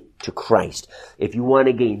obedient to Christ. If you want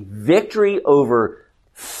to gain victory over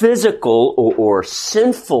physical or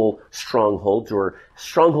sinful strongholds, or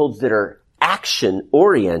strongholds that are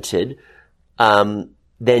action-oriented,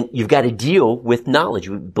 then you've got to deal with knowledge,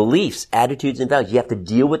 with beliefs, attitudes, and values. You have to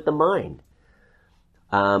deal with the mind.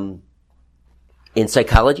 In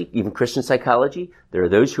psychology, even Christian psychology, there are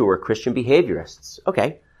those who are Christian behaviorists.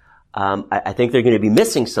 Okay. I think they're going to be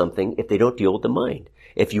missing something if they don't deal with the mind.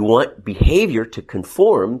 If you want behavior to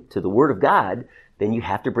conform to the Word of God, then you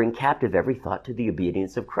have to bring captive every thought to the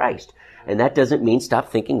obedience of Christ. And that doesn't mean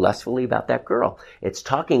stop thinking lustfully about that girl. It's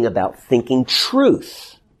talking about thinking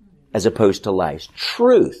truth as opposed to lies.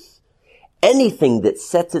 Truth. Anything that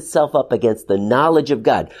sets itself up against the knowledge of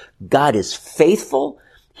God. God is faithful.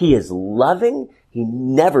 He is loving. He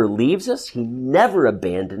never leaves us. He never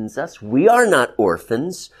abandons us. We are not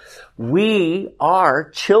orphans. We are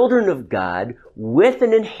children of God with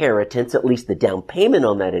an inheritance, at least the down payment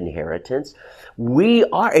on that inheritance. We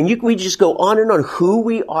are, and we just go on and on who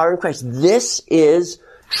we are in Christ. This is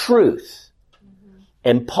truth.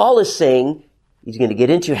 And Paul is saying, He's going to get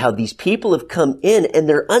into how these people have come in and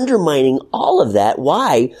they're undermining all of that.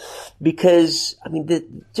 Why? Because,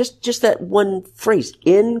 just that one phrase,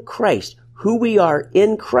 in Christ, who we are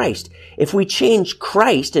in Christ. If we change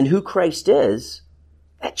Christ and who Christ is,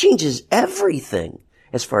 that changes everything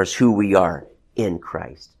as far as who we are in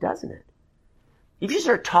Christ, doesn't it? If you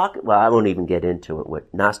start talking, I won't even get into it,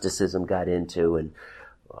 what Gnosticism got into, and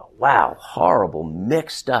wow, horrible,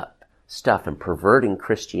 mixed up stuff and perverting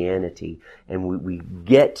Christianity. And we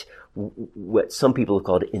get what some people have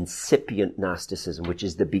called incipient Gnosticism, which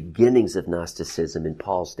is the beginnings of Gnosticism in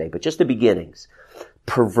Paul's day, but just the beginnings.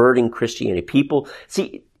 Perverting Christianity. People,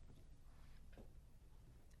 see,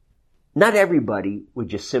 not everybody would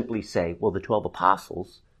just simply say, well, the 12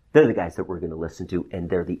 apostles, they're the guys that we're going to listen to, and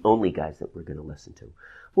they're the only guys that we're going to listen to.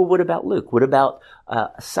 Well, what about Luke? What about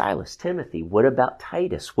Silas, Timothy? What about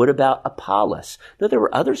Titus? What about Apollos? No, there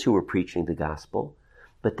were others who were preaching the gospel,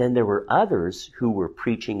 but then there were others who were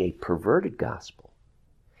preaching a perverted gospel.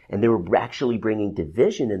 And they were actually bringing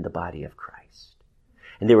division in the body of Christ.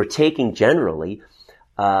 And they were taking generally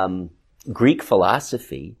Greek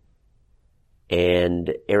philosophy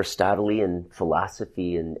and Aristotelian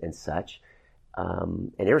philosophy and such.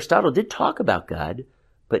 And Aristotle did talk about God,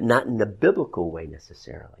 but not in a biblical way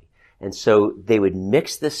necessarily. And so they would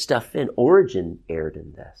mix this stuff in. Origen erred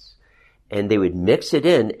in this. And they would mix it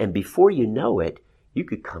in, and before you know it, you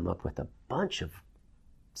could come up with a bunch of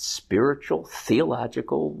spiritual,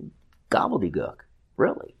 theological gobbledygook,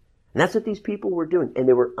 really. And that's what these people were doing. And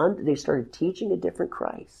they started teaching a different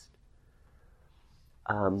Christ.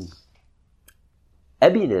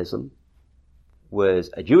 Ebionism was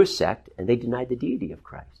a Jewish sect, and they denied the deity of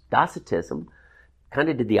Christ. Docetism kind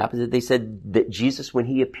of did the opposite. They said that Jesus, when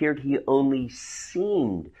he appeared, he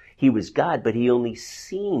was God, but he only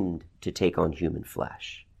seemed to take on human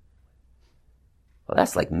flesh. Well,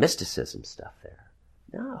 that's like mysticism stuff there.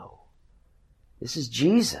 No. This is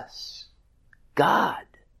Jesus, God,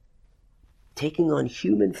 taking on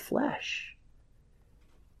human flesh.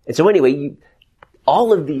 And so anyway,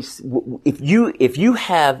 all of these, if you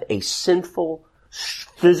have a sinful,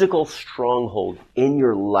 physical stronghold in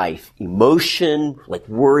your life, emotion, like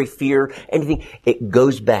worry, fear, anything, it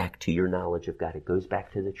goes back to your knowledge of God. It goes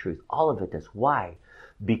back to the truth. All of it does. Why?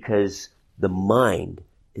 Because the mind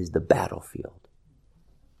is the battlefield.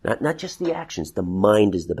 Not just the actions. The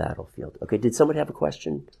mind is the battlefield. Okay, did someone have a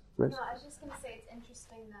question, Rose? No, I was just going to say it's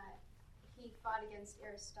interesting that he fought against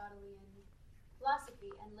Aristotelian philosophy,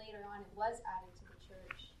 and later on it was added to the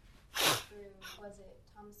church through, was it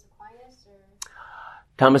Thomas Aquinas or...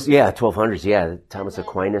 Thomas, 1200s, yeah. Thomas And then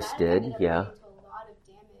Aquinas that did, ended up yeah. leading to a lot of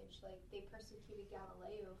damage. Like, they persecuted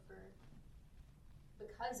Galileo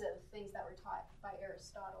because of things that were taught by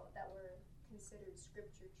Aristotle that were considered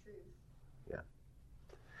scripture truth. Yeah.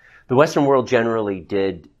 The Western world generally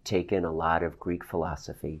did take in a lot of Greek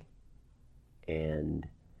philosophy, and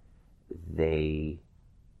they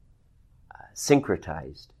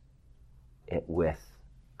syncretized it with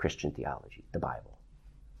Christian theology, the Bible.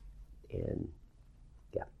 And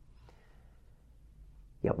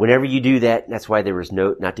yeah, whenever you do that, that's why there was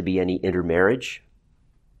not to be any intermarriage.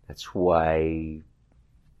 That's why,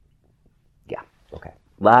 okay.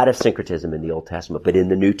 A lot of syncretism in the Old Testament, but in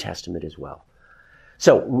the New Testament as well.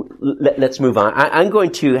 So let's move on. I'm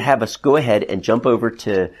going to have us go ahead and jump over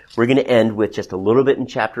we're going to end with just a little bit in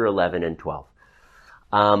chapter 11 and 12.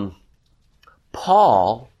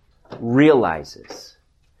 Paul realizes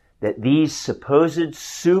that these supposed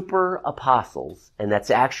super apostles, and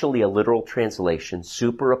that's actually a literal translation,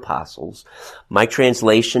 super apostles. My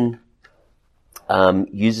translation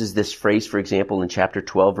uses this phrase, for example, in chapter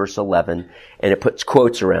 12, verse 11, and it puts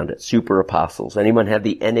quotes around it, super apostles. Anyone have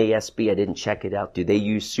the NASB? I didn't check it out. Do they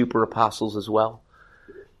use super apostles as well?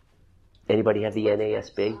 Anybody have the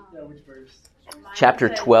NASB? No, which verse? Chapter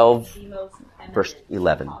 12, verse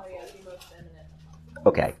 11. Oh, yeah, the most eminent.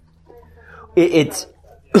 Okay. It's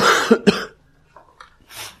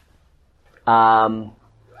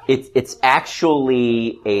it's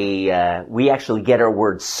actually we actually get our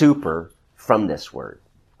word super from this word,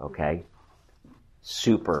 okay?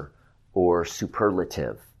 Super or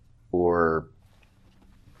superlative, or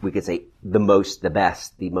we could say the most, the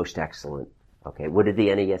best, the most excellent. Okay, what did the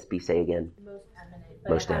NASB say again? Most eminent.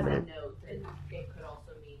 But Most it has eminent. a note that it could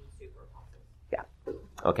also mean super apostles. Yeah.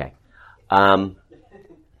 Okay.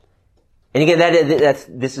 And again,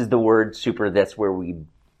 this is the word super. That's where we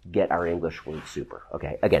get our English word super.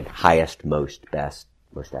 Okay. Again, highest, most, best,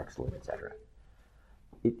 most excellent, etc.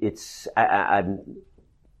 It's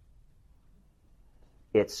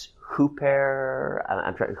huper.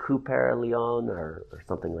 I'm trying huper leon or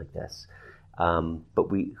something like this. But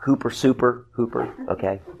Hooper,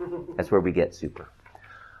 okay? That's where we get super.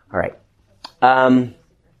 All right.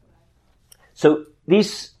 So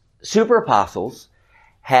these super apostles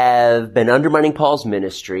have been undermining Paul's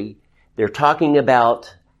ministry. They're talking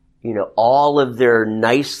about, all of their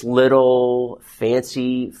nice little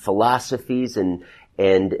fancy philosophies and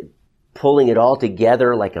pulling it all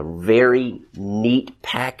together like a very neat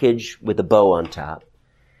package with a bow on top.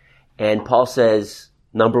 And Paul says,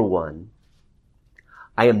 number one,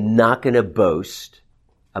 I am not going to boast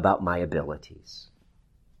about my abilities.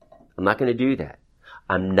 I'm not going to do that.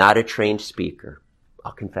 I'm not a trained speaker.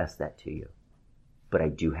 I'll confess that to you. But I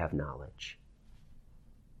do have knowledge.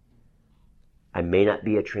 I may not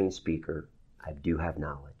be a trained speaker. I do have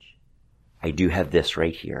knowledge. I do have this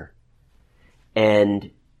right here.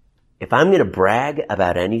 And if I'm going to brag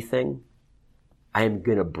about anything, I'm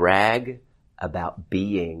going to brag about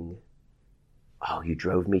being, you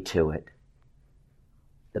drove me to it,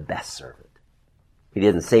 the best servant. He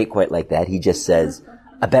doesn't say it quite like that. He just says,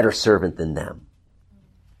 a better servant than them.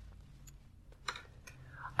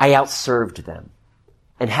 I outserved them.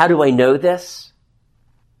 And how do I know this?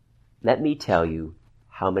 Let me tell you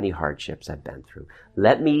how many hardships I've been through.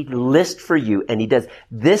 Let me list for you, and he does.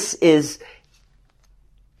 This is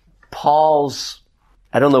Paul's,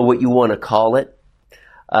 I don't know what you want to call it.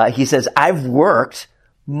 He says, I've worked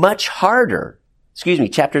much harder.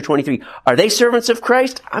 Chapter 23. Are they servants of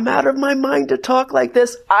Christ? I'm out of my mind to talk like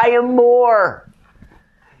this. I am more.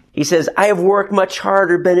 He says, I have worked much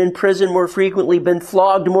harder, been in prison more frequently, been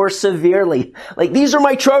flogged more severely. Like, these are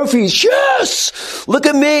my trophies. Yes! Look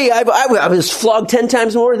at me. I was flogged 10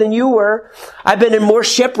 times more than you were. I've been in more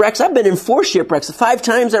shipwrecks. I've been in 4 shipwrecks. 5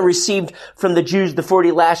 times I received from the Jews the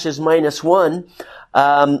 40 lashes minus 1.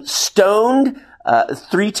 Stoned.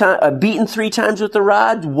 3 times, beaten 3 times with the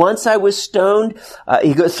rod. Once I was stoned.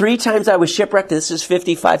 3 times I was shipwrecked. This is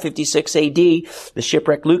 55, 56 AD. The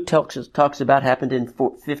shipwreck Luke talks about happened in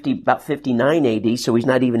about 59 AD, so he's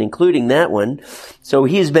not even including that one. So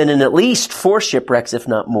he's been in at least 4 shipwrecks, if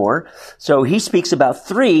not more. So he speaks about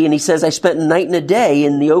 3, and he says, I spent a night and a day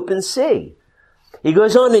in the open sea. He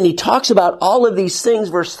goes on and he talks about all of these things.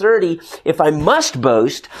 Verse 30, if I must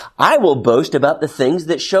boast, I will boast about the things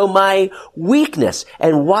that show my weakness.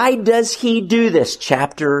 And why does he do this?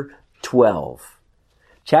 Chapter 12.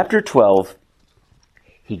 Chapter 12,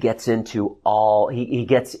 he gets into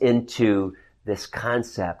this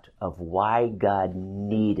concept of why God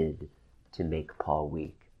needed to make Paul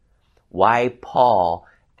weak. Why Paul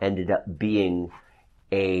ended up being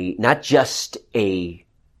not just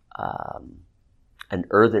an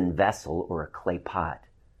earthen vessel or a clay pot,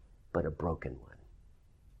 but a broken one,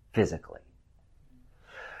 physically.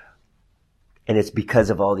 And it's because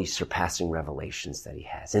of all these surpassing revelations that he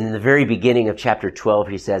has. And in the very beginning of chapter 12,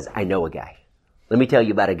 he says, I know a guy. Let me tell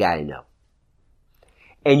you about a guy I know.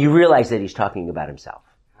 And you realize that he's talking about himself,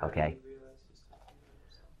 okay?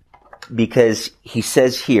 Because he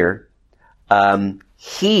says here,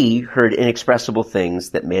 he heard inexpressible things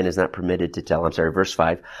that man is not permitted to tell. Verse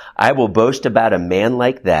 5. I will boast about a man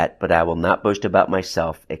like that, but I will not boast about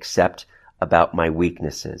myself except about my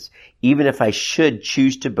weaknesses. Even if I should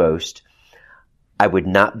choose to boast, I would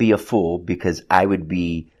not be a fool because I would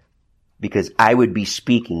be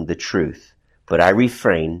speaking the truth. But I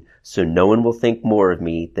refrain so no one will think more of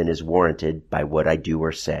me than is warranted by what I do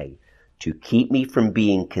or say. To keep me from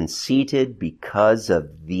being conceited because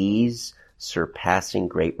of these surpassing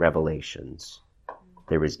great revelations,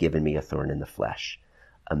 there was given me a thorn in the flesh.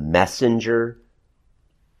 A messenger,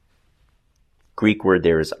 Greek word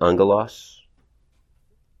there is angelos,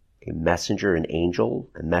 a messenger, an angel,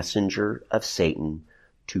 a messenger of Satan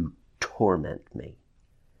to torment me.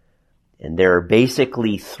 And there are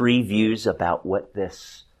basically 3 views about what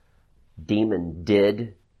this demon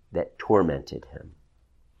did that tormented him.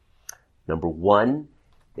 Number 1,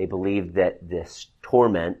 they believe that this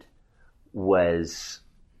torment was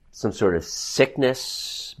some sort of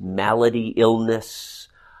sickness, malady, illness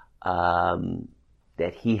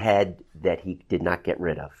that he did not get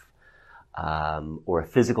rid of, or a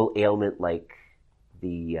physical ailment like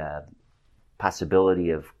the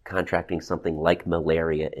possibility of contracting something like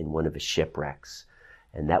malaria in one of his shipwrecks.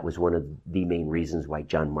 And that was one of the main reasons why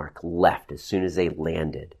John Mark left. As soon as they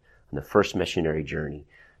landed on the first missionary journey,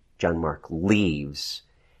 John Mark leaves,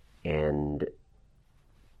 and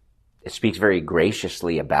it speaks very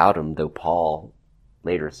graciously about him, though Paul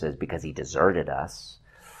later says because he deserted us.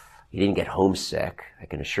 He didn't get homesick, I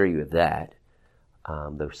can assure you of that.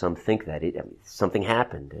 Though some think that something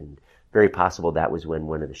happened, and very possible that was when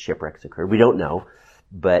one of the shipwrecks occurred. We don't know,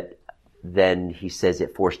 but then he says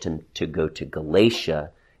it forced him to go to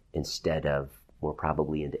Galatia instead of more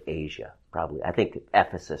probably into Asia. Probably, I think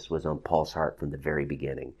Ephesus was on Paul's heart from the very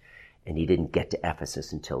beginning, and he didn't get to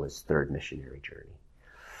Ephesus until his third missionary journey.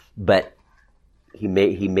 But he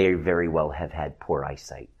may very well have had poor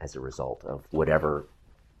eyesight as a result of whatever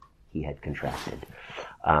he had contracted,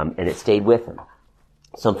 and it stayed with him.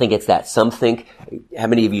 Some think it's that. Some think, how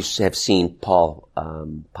many of you have seen Paul,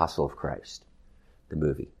 Apostle of Christ, the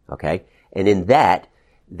movie? Okay, and in that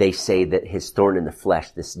they say that his thorn in the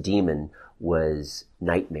flesh, this demon, was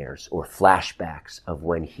nightmares or flashbacks of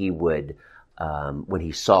when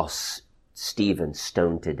he saw Stephen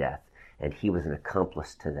stoned to death, and he was an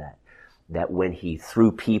accomplice to that. That when he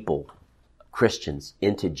threw people, Christians,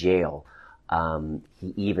 into jail,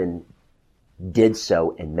 he even did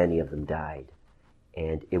so, and many of them died.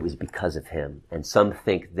 And it was because of him. And some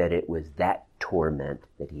think that it was that torment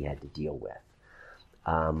that he had to deal with.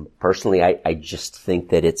 Personally, I just think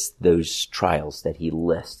that it's those trials that he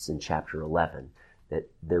lists in chapter 11, that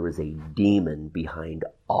there was a demon behind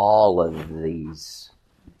all of these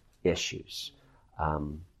issues.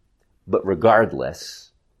 But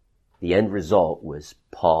regardless, the end result was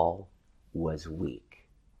Paul was weak.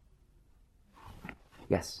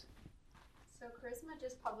 Yes? So Charisma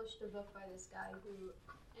just published a book by this guy who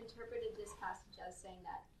interpreted this passage as saying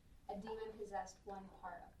that a demon possessed one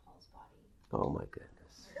part of Paul's body. Oh my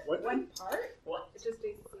goodness. One part? What? It's just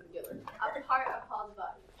a singular. A part of Paul's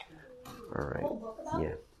body. All right. Whole book about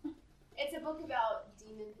Yeah. it? It's a book about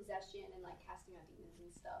demon possession and like casting out demons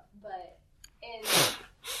and stuff. But in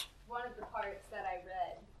one of the parts that I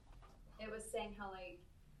read, it was saying how like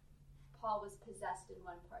Paul was possessed in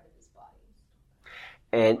one part of his body.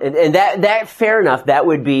 And that fair enough, that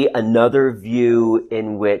would be another view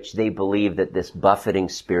in which they believe that this buffeting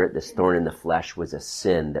spirit, this thorn in the flesh, was a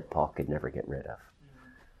sin that Paul could never get rid of.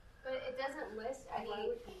 But it doesn't list any,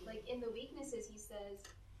 like in the weaknesses he says,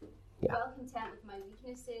 Yeah. well content with my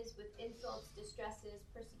weaknesses, with insults, distresses,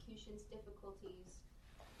 persecutions, difficulties.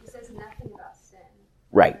 He says nothing about sin.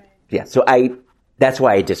 Right. Yeah. So that's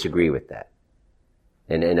why I disagree with that.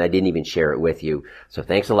 And I didn't even share it with you. So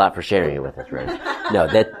thanks a lot for sharing it with us, Rose. No,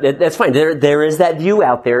 that's fine. There is that view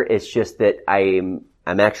out there. It's just that I'm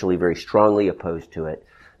actually very strongly opposed to it,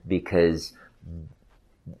 because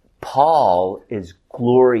Paul is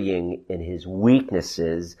glorying in his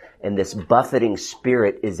weaknesses, and this buffeting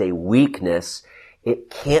spirit is a weakness. It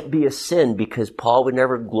can't be a sin, because Paul would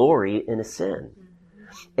never glory in a sin.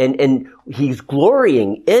 And he's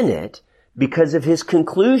glorying in it because of his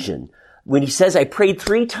conclusion. When he says, I prayed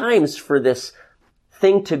 3 times for this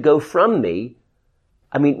thing to go from me,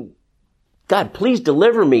 I mean, God, please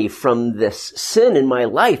deliver me from this sin in my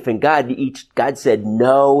life. And God said,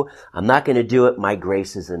 no, I'm not going to do it. My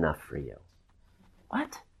grace is enough for you.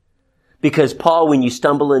 What? Because Paul, when you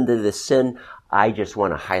stumble into this sin, I just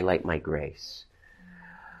want to highlight my grace.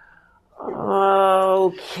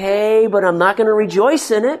 Okay, but I'm not going to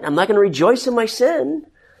rejoice in it. I'm not going to rejoice in my sin.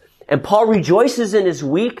 And Paul rejoices in his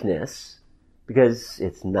weakness, because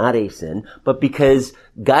it's not a sin, but because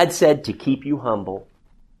God said to keep you humble,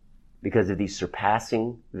 because of these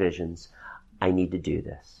surpassing visions, I need to do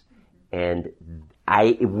this. And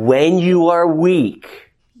when you are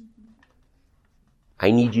weak,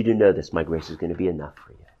 I need you to know this. My grace is going to be enough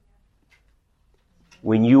for you.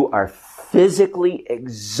 When you are physically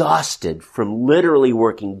exhausted from literally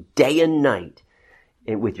working day and night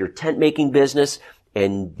and with your tent making business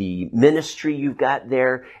and the ministry you've got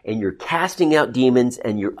there, and you're casting out demons,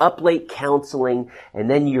 and you're up late counseling, and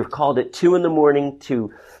then you're called at 2 a.m. to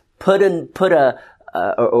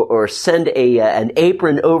send an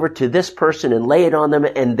apron over to this person and lay it on them,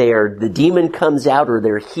 and the demon comes out, or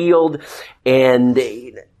they're healed, and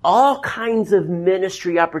all kinds of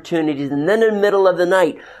ministry opportunities. And then in the middle of the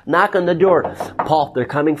night, knock on the door. Paul, they're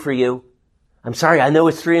coming for you. I'm sorry, I know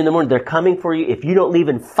it's 3 a.m. They're coming for you. If you don't leave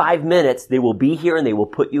in 5 minutes, they will be here and they will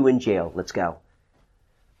put you in jail. Let's go.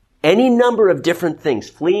 Any number of different things.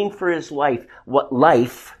 Fleeing for his life.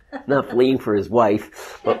 Not fleeing for his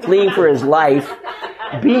wife, but fleeing for his life.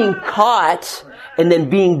 Being caught and then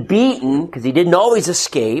being beaten, because he didn't always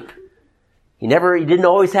escape. He didn't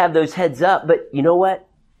always have those heads up. But you know what?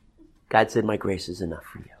 God said, my grace is enough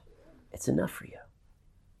for you. It's enough for you.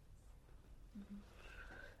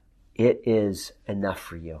 It is enough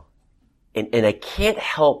for you. And I can't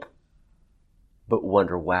help but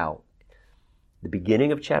wonder, wow, the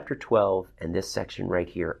beginning of chapter 12 and this section right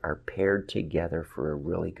here are paired together for a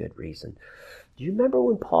really good reason. Do you remember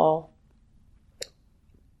when Paul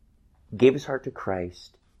gave his heart to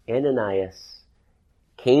Christ? Ananias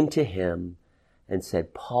came to him and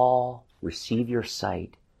said, Paul, receive your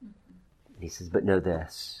sight. And he says, but know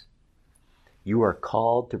this, You are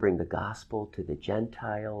called to bring the gospel to the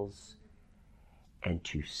Gentiles, and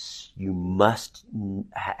you must,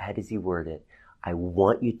 how does he word it? I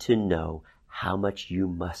want you to know how much you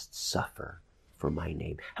must suffer for my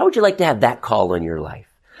name. How would you like to have that call on your life?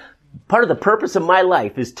 Part of the purpose of my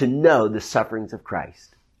life is to know the sufferings of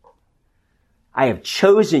Christ. I have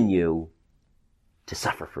chosen you to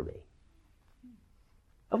suffer for me.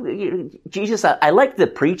 Jesus, I like the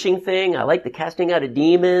preaching thing. I like the casting out of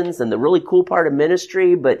demons and the really cool part of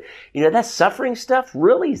ministry. But, that suffering stuff,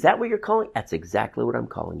 really? Is that what you're calling? That's exactly what I'm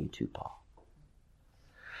calling you to, Paul.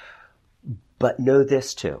 But know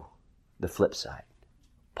this too, the flip side.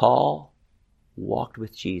 Paul walked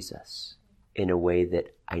with Jesus in a way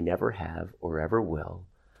that I never have or ever will.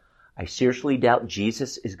 I seriously doubt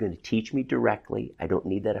Jesus is going to teach me directly. I don't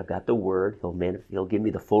need that. I've got the word. He'll give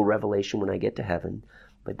me the full revelation when I get to heaven.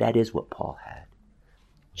 But that is what Paul had.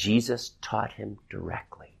 Jesus taught him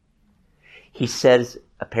directly. He says,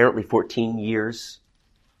 apparently 14 years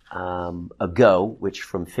ago, which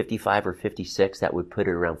from 55 or 56, that would put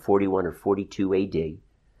it around 41 or 42 AD.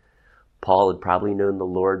 Paul had probably known the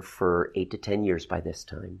Lord for 8 to 10 years by this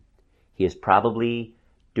time. He is probably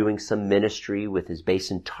doing some ministry with his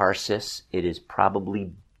base in Tarsus. It is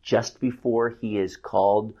probably just before he is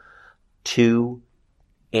called to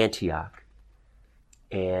Antioch.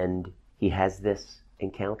 And he has this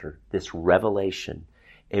encounter, this revelation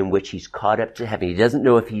in which he's caught up to heaven. He doesn't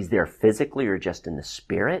know if he's there physically or just in the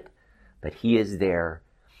spirit, but he is there.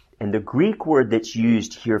 And the Greek word that's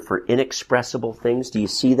used here for inexpressible things, do you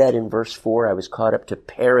see that in verse 4? I was caught up to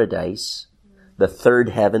paradise, the third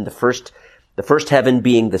heaven, the first heaven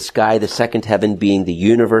being the sky, the second heaven being the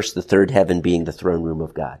universe, the third heaven being the throne room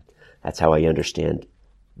of God. That's how I understand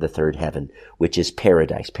the third heaven, which is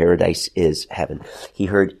paradise. Paradise is heaven. He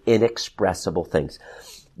heard inexpressible things.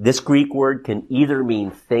 This Greek word can either mean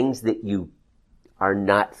things that you are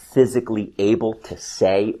not physically able to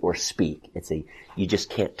say or speak. You just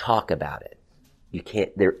can't talk about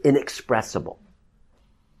it. They're inexpressible.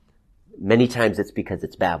 Many times it's because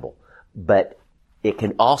it's babble. But it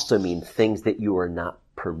can also mean things that you are not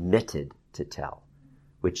permitted to tell,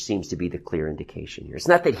 which seems to be the clear indication here. It's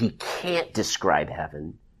not that he can't describe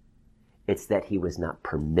heaven. It's that he was not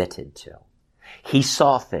permitted to. He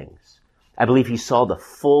saw things. I believe he saw the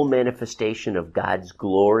full manifestation of God's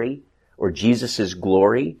glory or Jesus'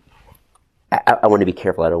 glory. I want to be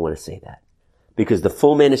careful. I don't want to say that. Because the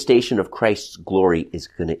full manifestation of Christ's glory is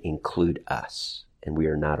going to include us. And we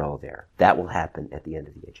are not all there. That will happen at the end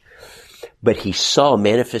of the age. But he saw a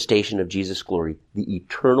manifestation of Jesus' glory, the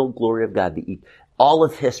eternal glory of God, all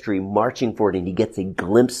of history marching forward, and he gets a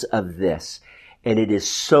glimpse of this. And it is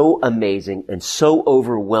so amazing and so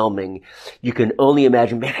overwhelming. You can only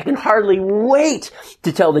imagine, man, I can hardly wait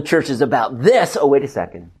to tell the churches about this. Oh, wait a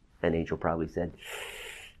second. An angel probably said,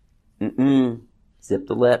 zip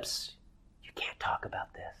the lips. You can't talk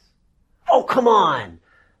about this. Oh, come on.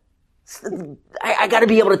 I got to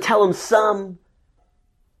be able to tell them some.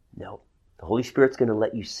 No, the Holy Spirit's going to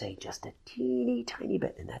let you say just a teeny tiny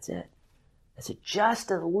bit, and that's it. That's it. Just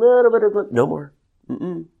a little bit of, no more.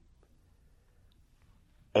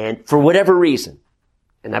 And for whatever reason,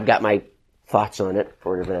 and I've got my thoughts on it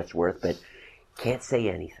for whatever that's worth, but can't say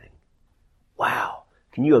anything. Wow.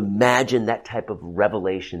 Can you imagine that type of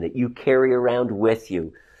revelation that you carry around with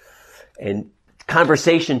you? And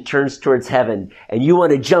conversation turns towards heaven, and you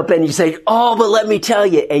want to jump in and you say, oh, but let me tell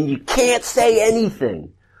you, and you can't say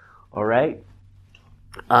anything. All right?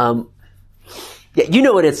 Yeah, you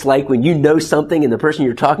know what it's like when you know something and the person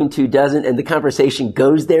you're talking to doesn't, and the conversation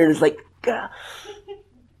goes there, and it's like, God,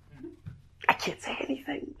 I can't say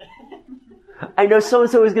anything. I know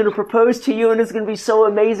so-and-so is going to propose to you, and it's going to be so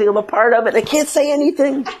amazing. I'm a part of it. I can't say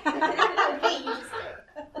anything.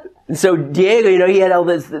 And so Diego, he had all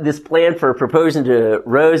this plan for proposing to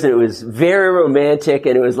Rose, and it was very romantic,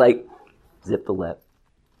 and it was like, zip the lip.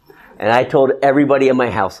 And I told everybody in my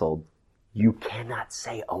household, you cannot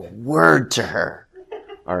say a word to her.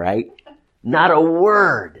 All right? Not a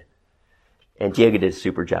word. And Diego did a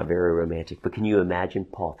super job, very romantic. But can you imagine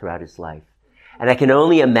Paul throughout his life? And I can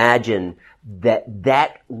only imagine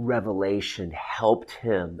that revelation helped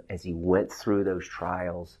him as he went through those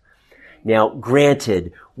trials. Now,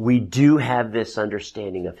 granted, we do have this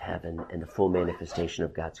understanding of heaven and the full manifestation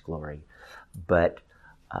of God's glory. But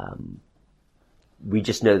we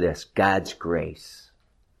just know this. God's grace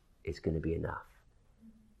is going to be enough.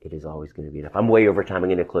 It is always going to be enough. I'm way over time. I'm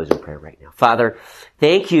going to close in prayer right now. Father,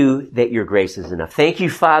 thank you that your grace is enough. Thank you,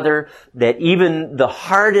 Father, that even the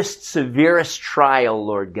hardest, severest trial,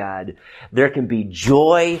 Lord God, there can be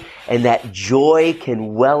joy, and that joy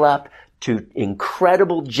can well up to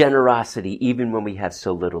incredible generosity even when we have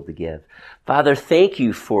so little to give. Father, thank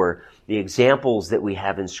you for the examples that we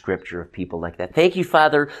have in Scripture of people like that. Thank you,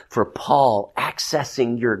 Father, for Paul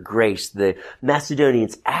accessing your grace, the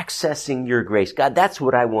Macedonians accessing your grace. God, that's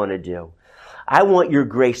what I want to do. I want your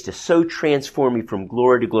grace to so transform me from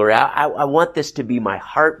glory to glory. I want this to be my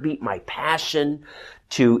heartbeat, my passion,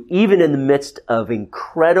 to, even in the midst of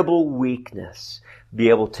incredible weakness, be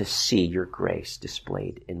able to see your grace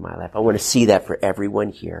displayed in my life. I want to see that for everyone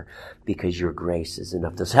here because your grace is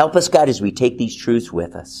enough. So help us, God, as we take these truths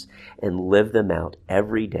with us and live them out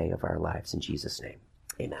every day of our lives. In Jesus' name,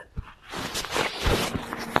 amen.